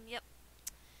 Yep.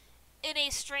 In a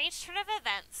strange turn of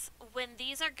events, when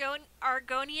these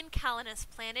Argonian colonists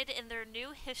planted in their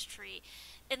new history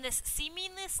in this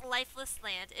seemingly lifeless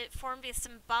land, it formed a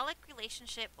symbolic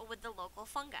relationship with the local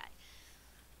fungi.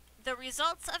 The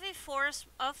results of a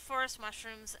forest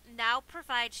mushrooms now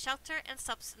provide shelter and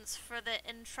substance for the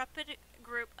intrepid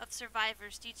group of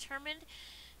survivors determined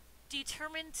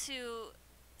to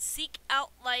seek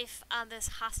out life on this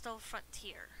hostile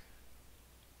frontier.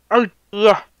 Oh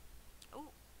yeah. Ooh.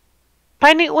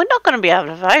 Penny, we're not going to be able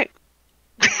to vote. Right?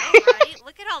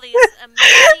 Look at all these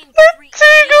amazing That's so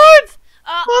good.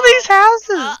 Uh-oh. All these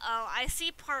houses. Uh-oh, I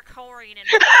see parkouring in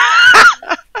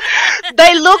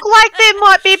They look like they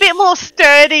might be a bit more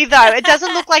sturdy, though. It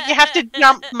doesn't look like you have to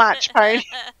jump much, Pony.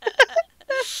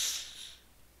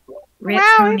 Rip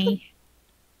Wow. Pony.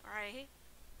 Right?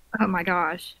 Oh my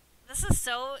gosh. This is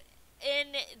so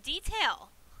in detail.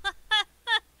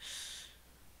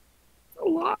 A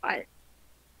lot.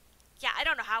 Yeah, I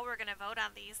don't know how we're going to vote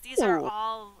on these. These are Ooh.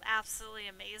 all absolutely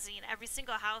amazing. Every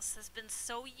single house has been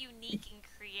so unique and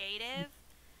creative.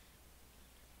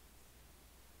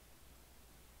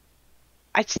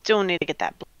 I still need to get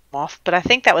that bloom off, but I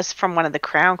think that was from one of the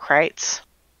crown crates.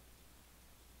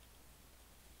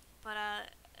 But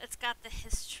it's got the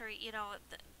history, you know,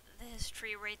 the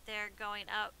history right there going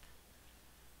up.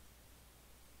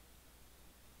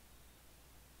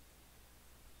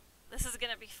 This is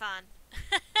going to be fun.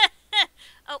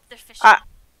 Oh, they're fishing.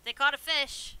 They caught a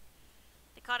fish.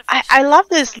 They caught a fish. I love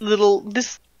this little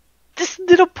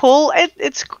pool.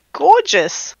 It's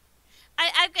gorgeous.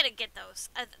 I'm gonna get those.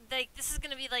 This is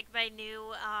gonna be like my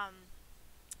new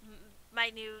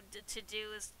to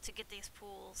do is to get these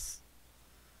pools.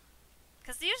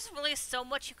 Because there's really so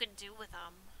much you can do with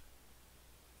them.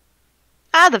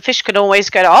 The fish could always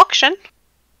go to auction.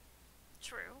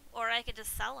 True, or I could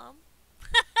just sell them.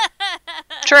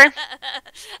 True.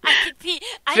 I could be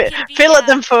Fill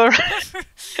them for.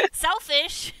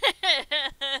 selfish.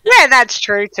 Yeah, that's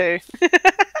true too.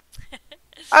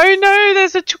 Oh no,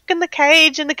 there's a chook in the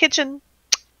cage in the kitchen.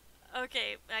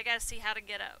 Okay, I gotta see how to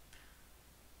get up.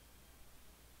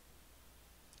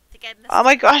 I think I missed Oh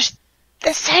my gosh,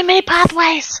 there's so many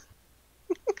pathways.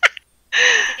 I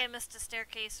think I missed a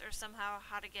staircase or somehow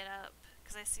how to get up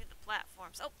because I see the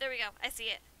platforms. Oh, there we go. I see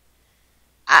it.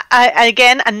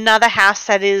 Again, another house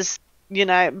that is, you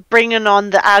know, bringing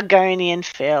on the Argonian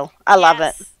feel. I love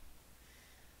it.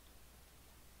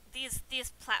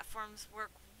 These platforms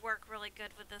work really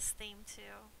good with this theme too.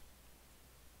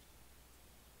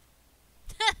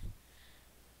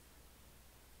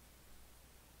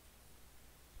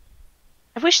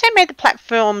 I wish they made the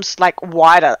platforms like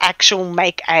wider.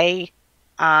 Make a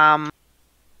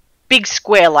big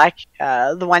square like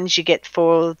the ones you get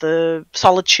for the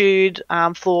solitude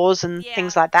floors and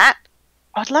things like that.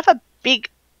 I'd love a big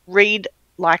reed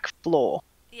like floor.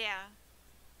 Yeah.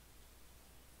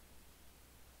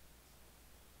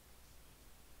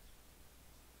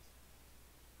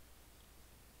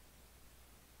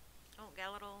 Oh,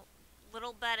 got a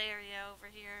little bed area over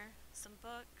here. Some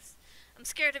books. I'm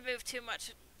scared to move too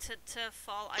much to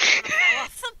fall. I don't want to fall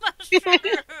off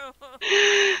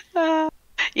the mushroom.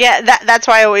 Yeah, that's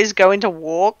why I always go into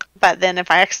walk, but then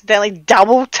if I accidentally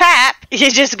double tap, you're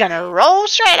just gonna roll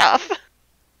straight off.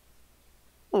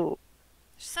 Ooh.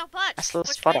 There's so much. Nice little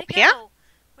Which spot way up to here. go?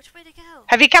 Which way to go?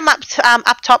 Have you come up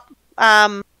up top,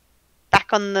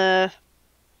 back on the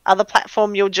other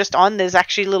platform you're just on? There's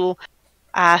actually a little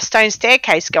stone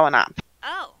staircase going up.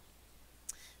 Oh.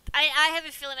 I have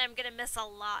a feeling I'm gonna miss a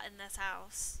lot in this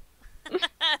house.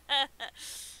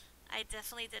 I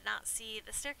definitely did not see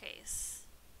the staircase.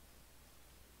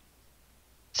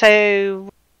 So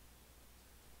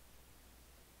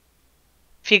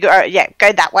if you go,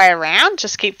 go that way around.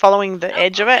 Just keep following the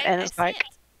edge of it, and it's like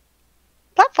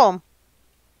platform.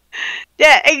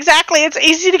 Yeah, exactly. It's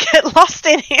easy to get lost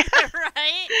in here.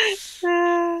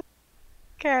 Right?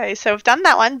 Okay, so we've done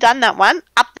that one.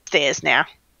 Up the stairs now.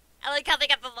 I like how they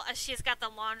got she's got the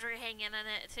laundry hanging in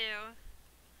it too.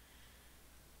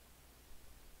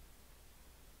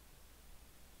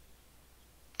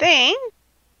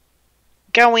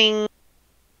 going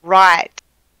right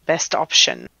best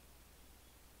option.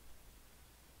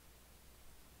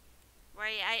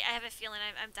 Right, I have a feeling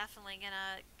I'm definitely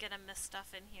gonna miss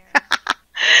stuff in here.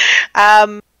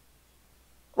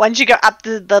 Once you go up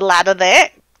the ladder there,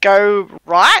 go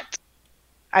right,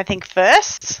 I think,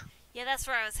 first. Yeah, that's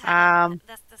where I was heading.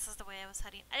 This is the way I was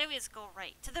heading. I always go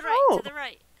right. To the right, to the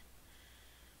right.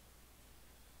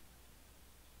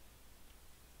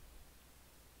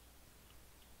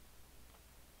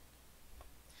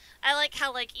 I like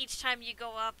how, like, each time you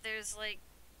go up, there's, like,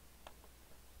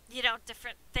 you know,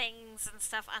 different things and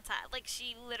stuff on top. Like,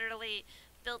 she literally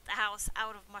built the house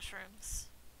out of mushrooms.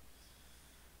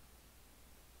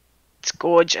 It's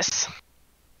gorgeous.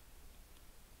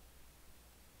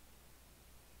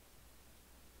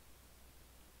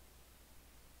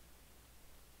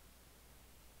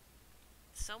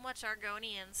 So much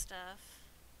Argonian stuff.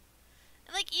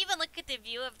 And, like, even look at the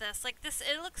view of this. Like, this,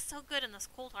 it looks so good in this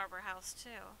Coldharbour house,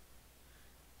 too.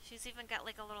 She's even got,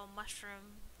 like, a little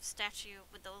mushroom statue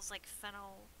with those, like,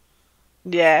 fennel.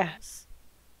 Yeah. Mushrooms.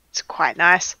 It's quite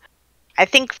nice. I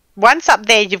think once up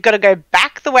there, you've got to go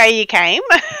back the way you came.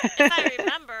 If I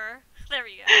remember. There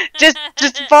we go.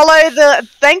 just follow the...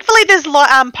 Thankfully, there's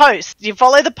posts. You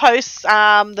follow the posts,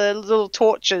 the little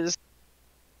torches.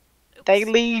 Oops. They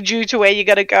lead you to where you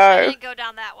got to I go. didn't go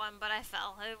down that one, but I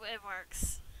fell. It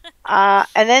works.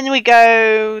 And then we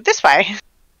go this way.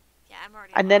 Yeah, I'm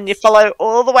already And then you lost. follow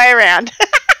all the way around.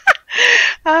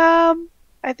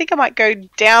 I think I might go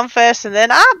down first and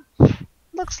then up.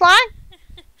 Looks like.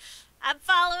 I'm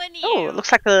following you. Oh, it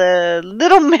looks like a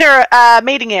little mirror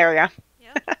meeting area.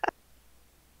 Yep.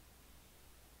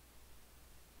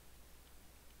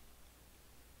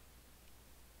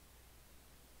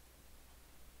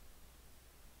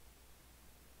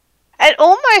 It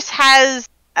almost has,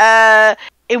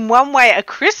 in one way, a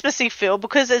Christmassy feel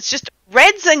because it's just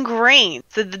reds and greens,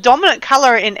 the dominant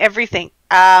color in everything.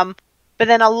 But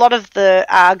then a lot of the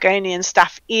Argonian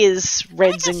stuff is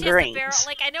reds and greens. Barrel,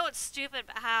 like, I know it's stupid,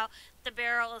 but how the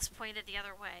barrel is pointed the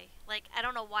other way. Like, I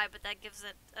don't know why, but that gives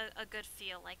it a good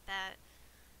feel. Like, that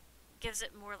gives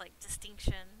it more, like,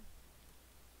 distinction.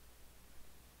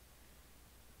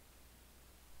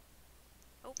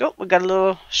 Oh, we've got a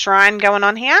little shrine going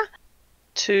on here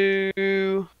to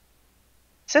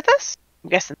Sithis. I'm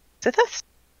guessing Sithis.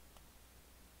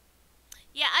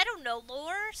 Yeah, I don't know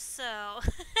lore, so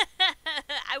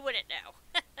I wouldn't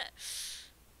know.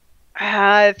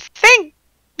 I think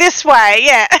this way,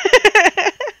 yeah.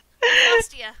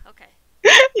 Lost ya. Okay.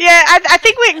 Yeah, I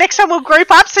think next time we'll group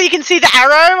up so you can see the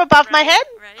arrow above my head.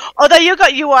 Right. Although you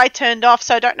got UI turned off,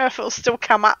 so I don't know if it'll still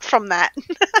come up from that.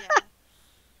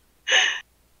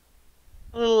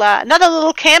 Yeah. Another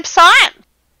little campsite.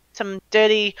 Some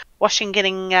dirty washing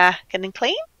getting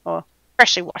clean, or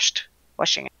freshly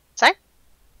washing, I'd say.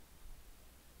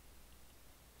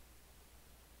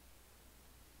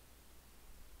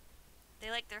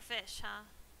 They like their fish, huh?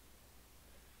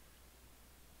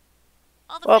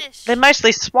 All the Well, fish. they're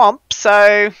mostly swamp,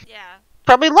 so Yeah.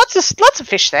 probably lots of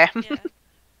fish there. Yeah.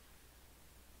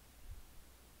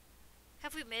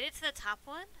 Have we made it to the top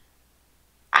one?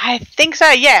 I think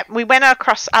so, yeah. We went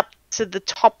across up to the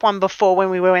top one before when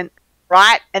we went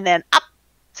right and then up.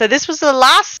 So this was the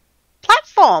last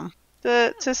platform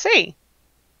to see.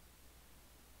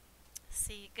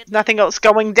 See, good. Nothing else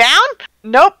going down?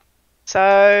 Nope.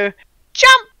 So,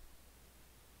 jump!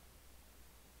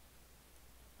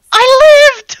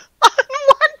 I lived on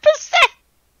 1%!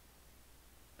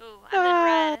 Ooh,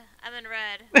 I'm in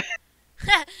red.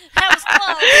 That was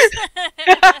close.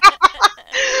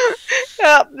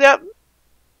 Yep.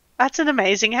 That's an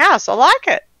amazing house. I like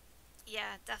it.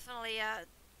 Yeah, definitely a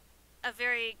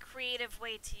very creative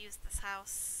way to use this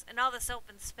house and all this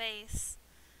open space.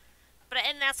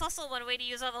 And that's also one way to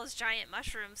use all those giant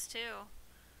mushrooms too.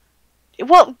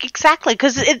 Well, exactly,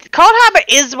 because Coldharbour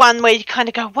is one where you kind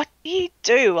of go, what do you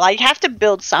do? Like, you have to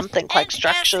build something, like and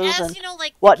structures as and you know,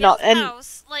 like whatnot. The guild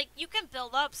house, like, you can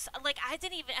build up. Like, I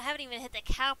haven't even hit the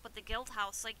cap with the guild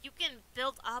house. Like, you can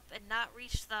build up and not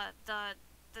reach the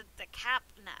cap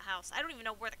in that house. I don't even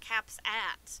know where the cap's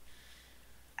at.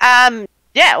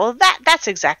 Yeah, well, that's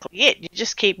exactly it. You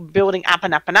just keep building up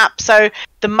and up and up. So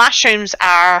the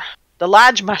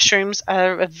large mushrooms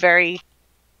are a very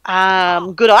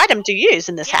good item to use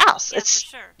in this house. Yeah, it's for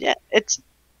sure. Yeah, it's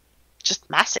just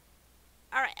massive.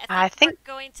 All right, I think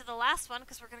we're going to the last one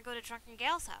because we're going to go to Drunken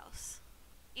Gale's house.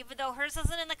 Even though hers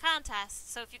isn't in the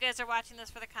contest, so if you guys are watching this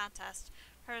for the contest,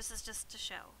 hers is just to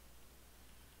show.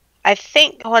 I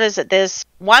think, what is it? There's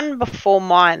one before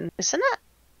mine, isn't it?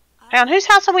 Hang on, whose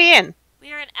house are we in?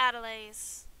 We are in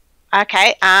Adelaide's.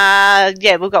 Okay.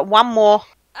 Yeah, we've got one more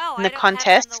Oh, in I the don't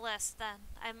contest. have it on the list then.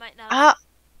 I might not Uh,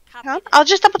 have copied it. I'll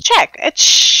just double check. It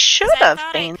should 'Cause I have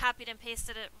thought been. I copied and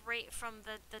pasted it right from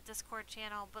the Discord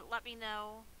channel, but let me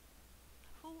know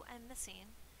who I'm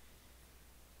missing.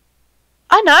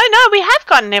 Oh no, we have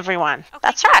gotten everyone. Okay,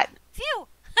 That's good. right. Phew!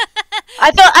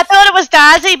 I thought it was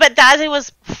Darcy, but Darcy was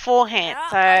beforehand.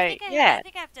 So I yeah,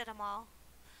 think I've did them all.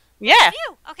 yeah.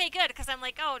 Phew! Okay, good, because I'm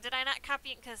like, oh, did I not copy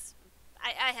it? Because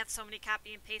I have so many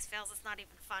copy and paste fails, it's not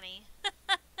even funny.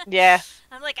 Yeah.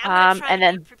 I'm like, I'm going to try and to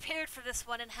then be prepared for this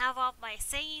one and have all my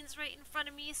sayings right in front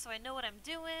of me so I know what I'm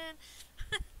doing.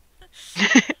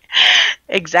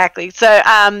 exactly. So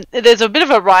there's a bit of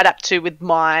a write up too with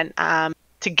mine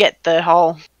to get the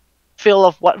whole feel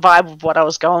of what vibe of what I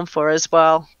was going for as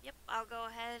well. Yep, I'll go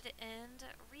ahead and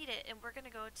read it, and we're going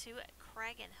to go to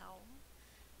Kragenholm,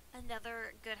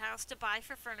 another good house to buy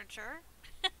for furniture.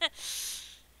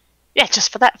 Yeah,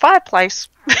 just for that fireplace.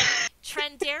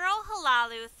 Trendero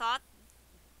Halalu thought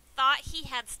he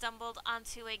had stumbled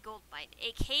onto a gold mine,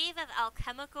 a cave of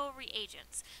alchemical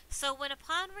reagents. So when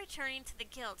upon returning to the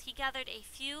guild, he gathered a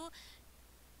few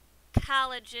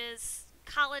colleges.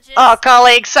 Oh,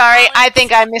 colleague, sorry, I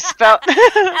think I misspelled.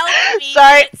 alchemy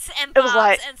Sorry, bits and it was bobs,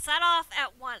 like and set off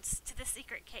at once to the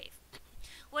secret cave.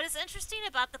 What is interesting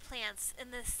about the plants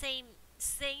in the same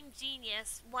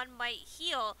genius, one might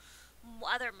heal,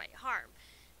 other might harm.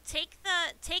 Take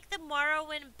the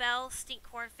Morrowind Bell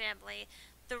stinkcorn family.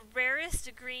 The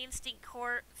rarest green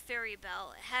stinkcore fairy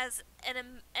bell has an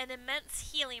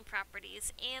immense healing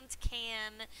properties and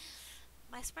can.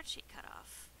 My spreadsheet cut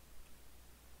off.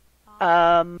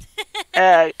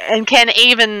 and can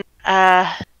even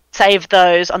save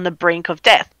those on the brink of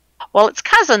death. While its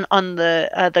cousin on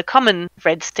the common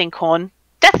red stinkhorn,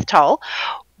 death toll,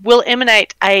 will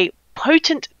emanate a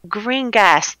potent green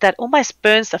gas that almost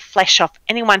burns the flesh off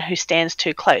anyone who stands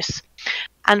too close.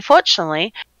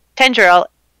 Unfortunately, Tendril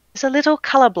is a little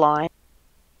colourblind.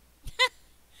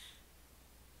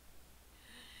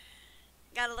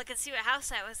 Gotta look and see what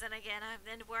house I was in again.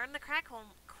 We're in the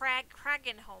Kragenholm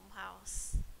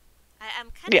house.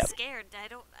 I'm kind of scared. I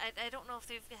don't know if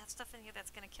they have stuff in here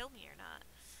that's gonna kill me or not.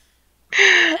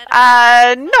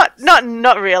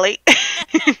 Not really.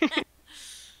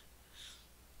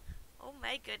 Oh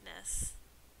my goodness.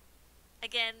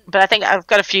 Again. But I think I've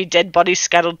got a few dead bodies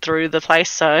scattered through the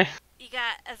place, so. You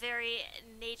got a very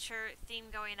nature theme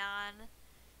going on,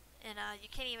 and you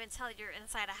can't even tell you're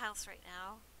inside a house right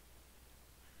now.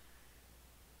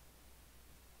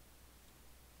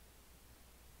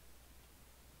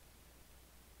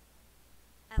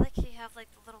 I like how you have like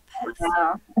the little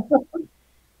paths.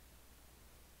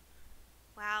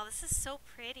 Wow, this is so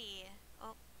pretty.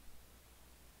 Oh,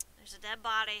 there's a dead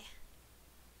body.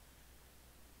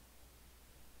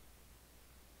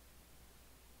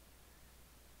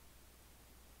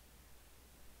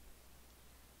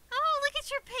 Oh, look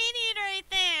at your painting right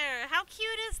there. How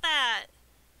cute is that?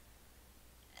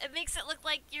 It makes it look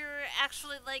like you're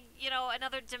actually like, you know,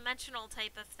 another dimensional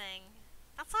type of thing.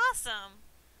 That's awesome.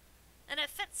 And it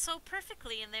fits so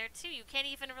perfectly in there too. You can't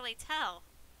even really tell.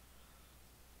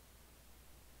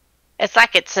 It's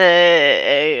like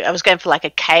I was going for like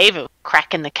a cave, a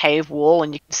crack in the cave wall,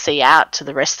 and you can see out to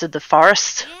the rest of the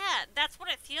forest. Yeah, that's what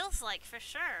it feels like for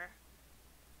sure.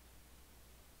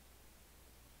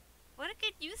 What a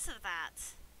good use of that.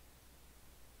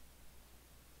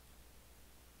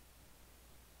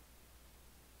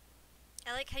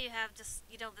 I like how you have just,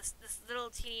 you know, this little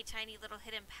teeny tiny little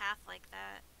hidden path like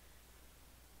that.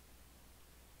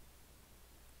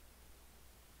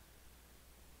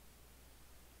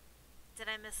 Did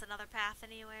I miss another path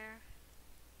anywhere?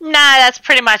 No, that's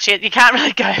pretty much it. You can't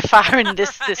really go far in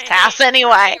this house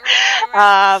anyway.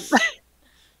 Right.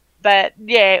 But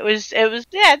yeah, it was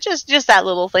just that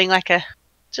little thing,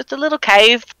 just a little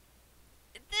cave.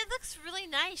 It looks really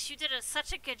nice. You did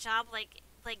such a good job, like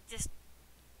just,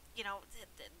 you know,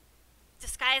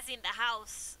 disguising the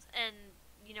house and,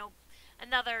 you know,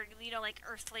 another, you know, like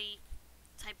earthly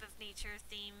type of nature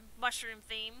theme, mushroom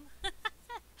theme.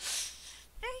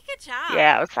 Very good job.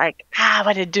 Yeah, I was like, I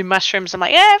want to do mushrooms. I'm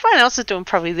like, yeah, everyone else is doing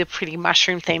probably the pretty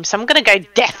mushroom theme, so I'm going to go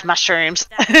death mushrooms.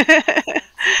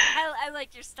 I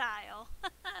like your style.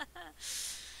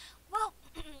 Well,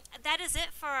 that is it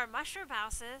for our mushroom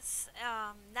houses.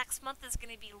 Next month is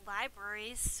going to be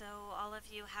libraries, so all of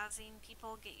you housing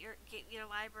people get your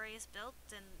libraries built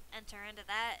and enter into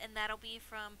that, and that'll be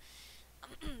from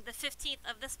the 15th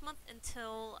of this month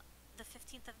until the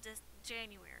 15th of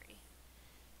January.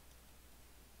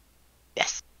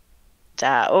 Yes.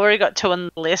 Already got 2 on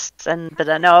the list, but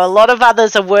I know a lot of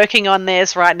others are working on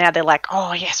theirs right now. They're like,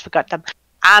 oh yes, we got them.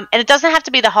 And it doesn't have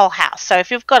to be the whole house. So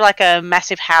if you've got like a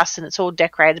massive house and it's all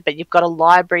decorated, but you've got a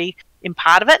library in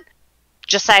part of it,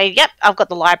 just say, yep, I've got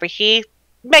the library here.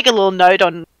 Make a little note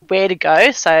on where to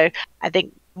go. So I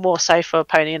think more so for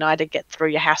Pony and I to get through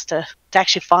your house to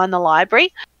actually find the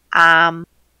library.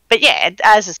 But yeah,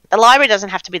 as I said, the library doesn't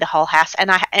have to be the whole house. And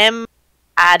I am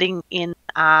adding in,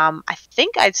 I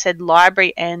think I'd said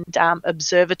library and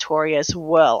observatory as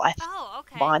well. I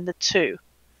combined the two.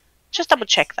 Just double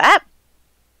check that.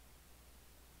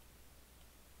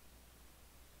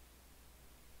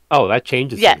 Oh, that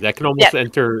changes things. I can almost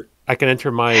enter. I can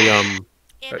enter my.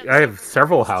 I have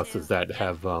several houses that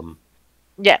have. Do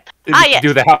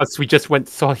the house we just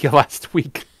saw you last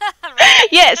week.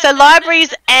 Yeah, so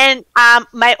libraries and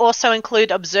may also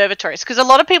include observatories, because a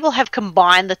lot of people have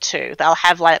combined the two. They'll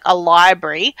have like a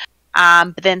library,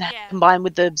 but then combined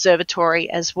with the observatory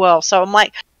as well. So I'm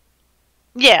like,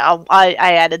 I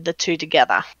added the two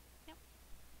together. Yep.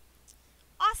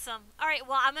 Awesome. All right,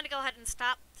 well, I'm going to go ahead and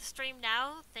stop the stream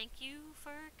now. Thank you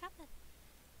for coming.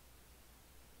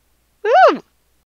 Woo!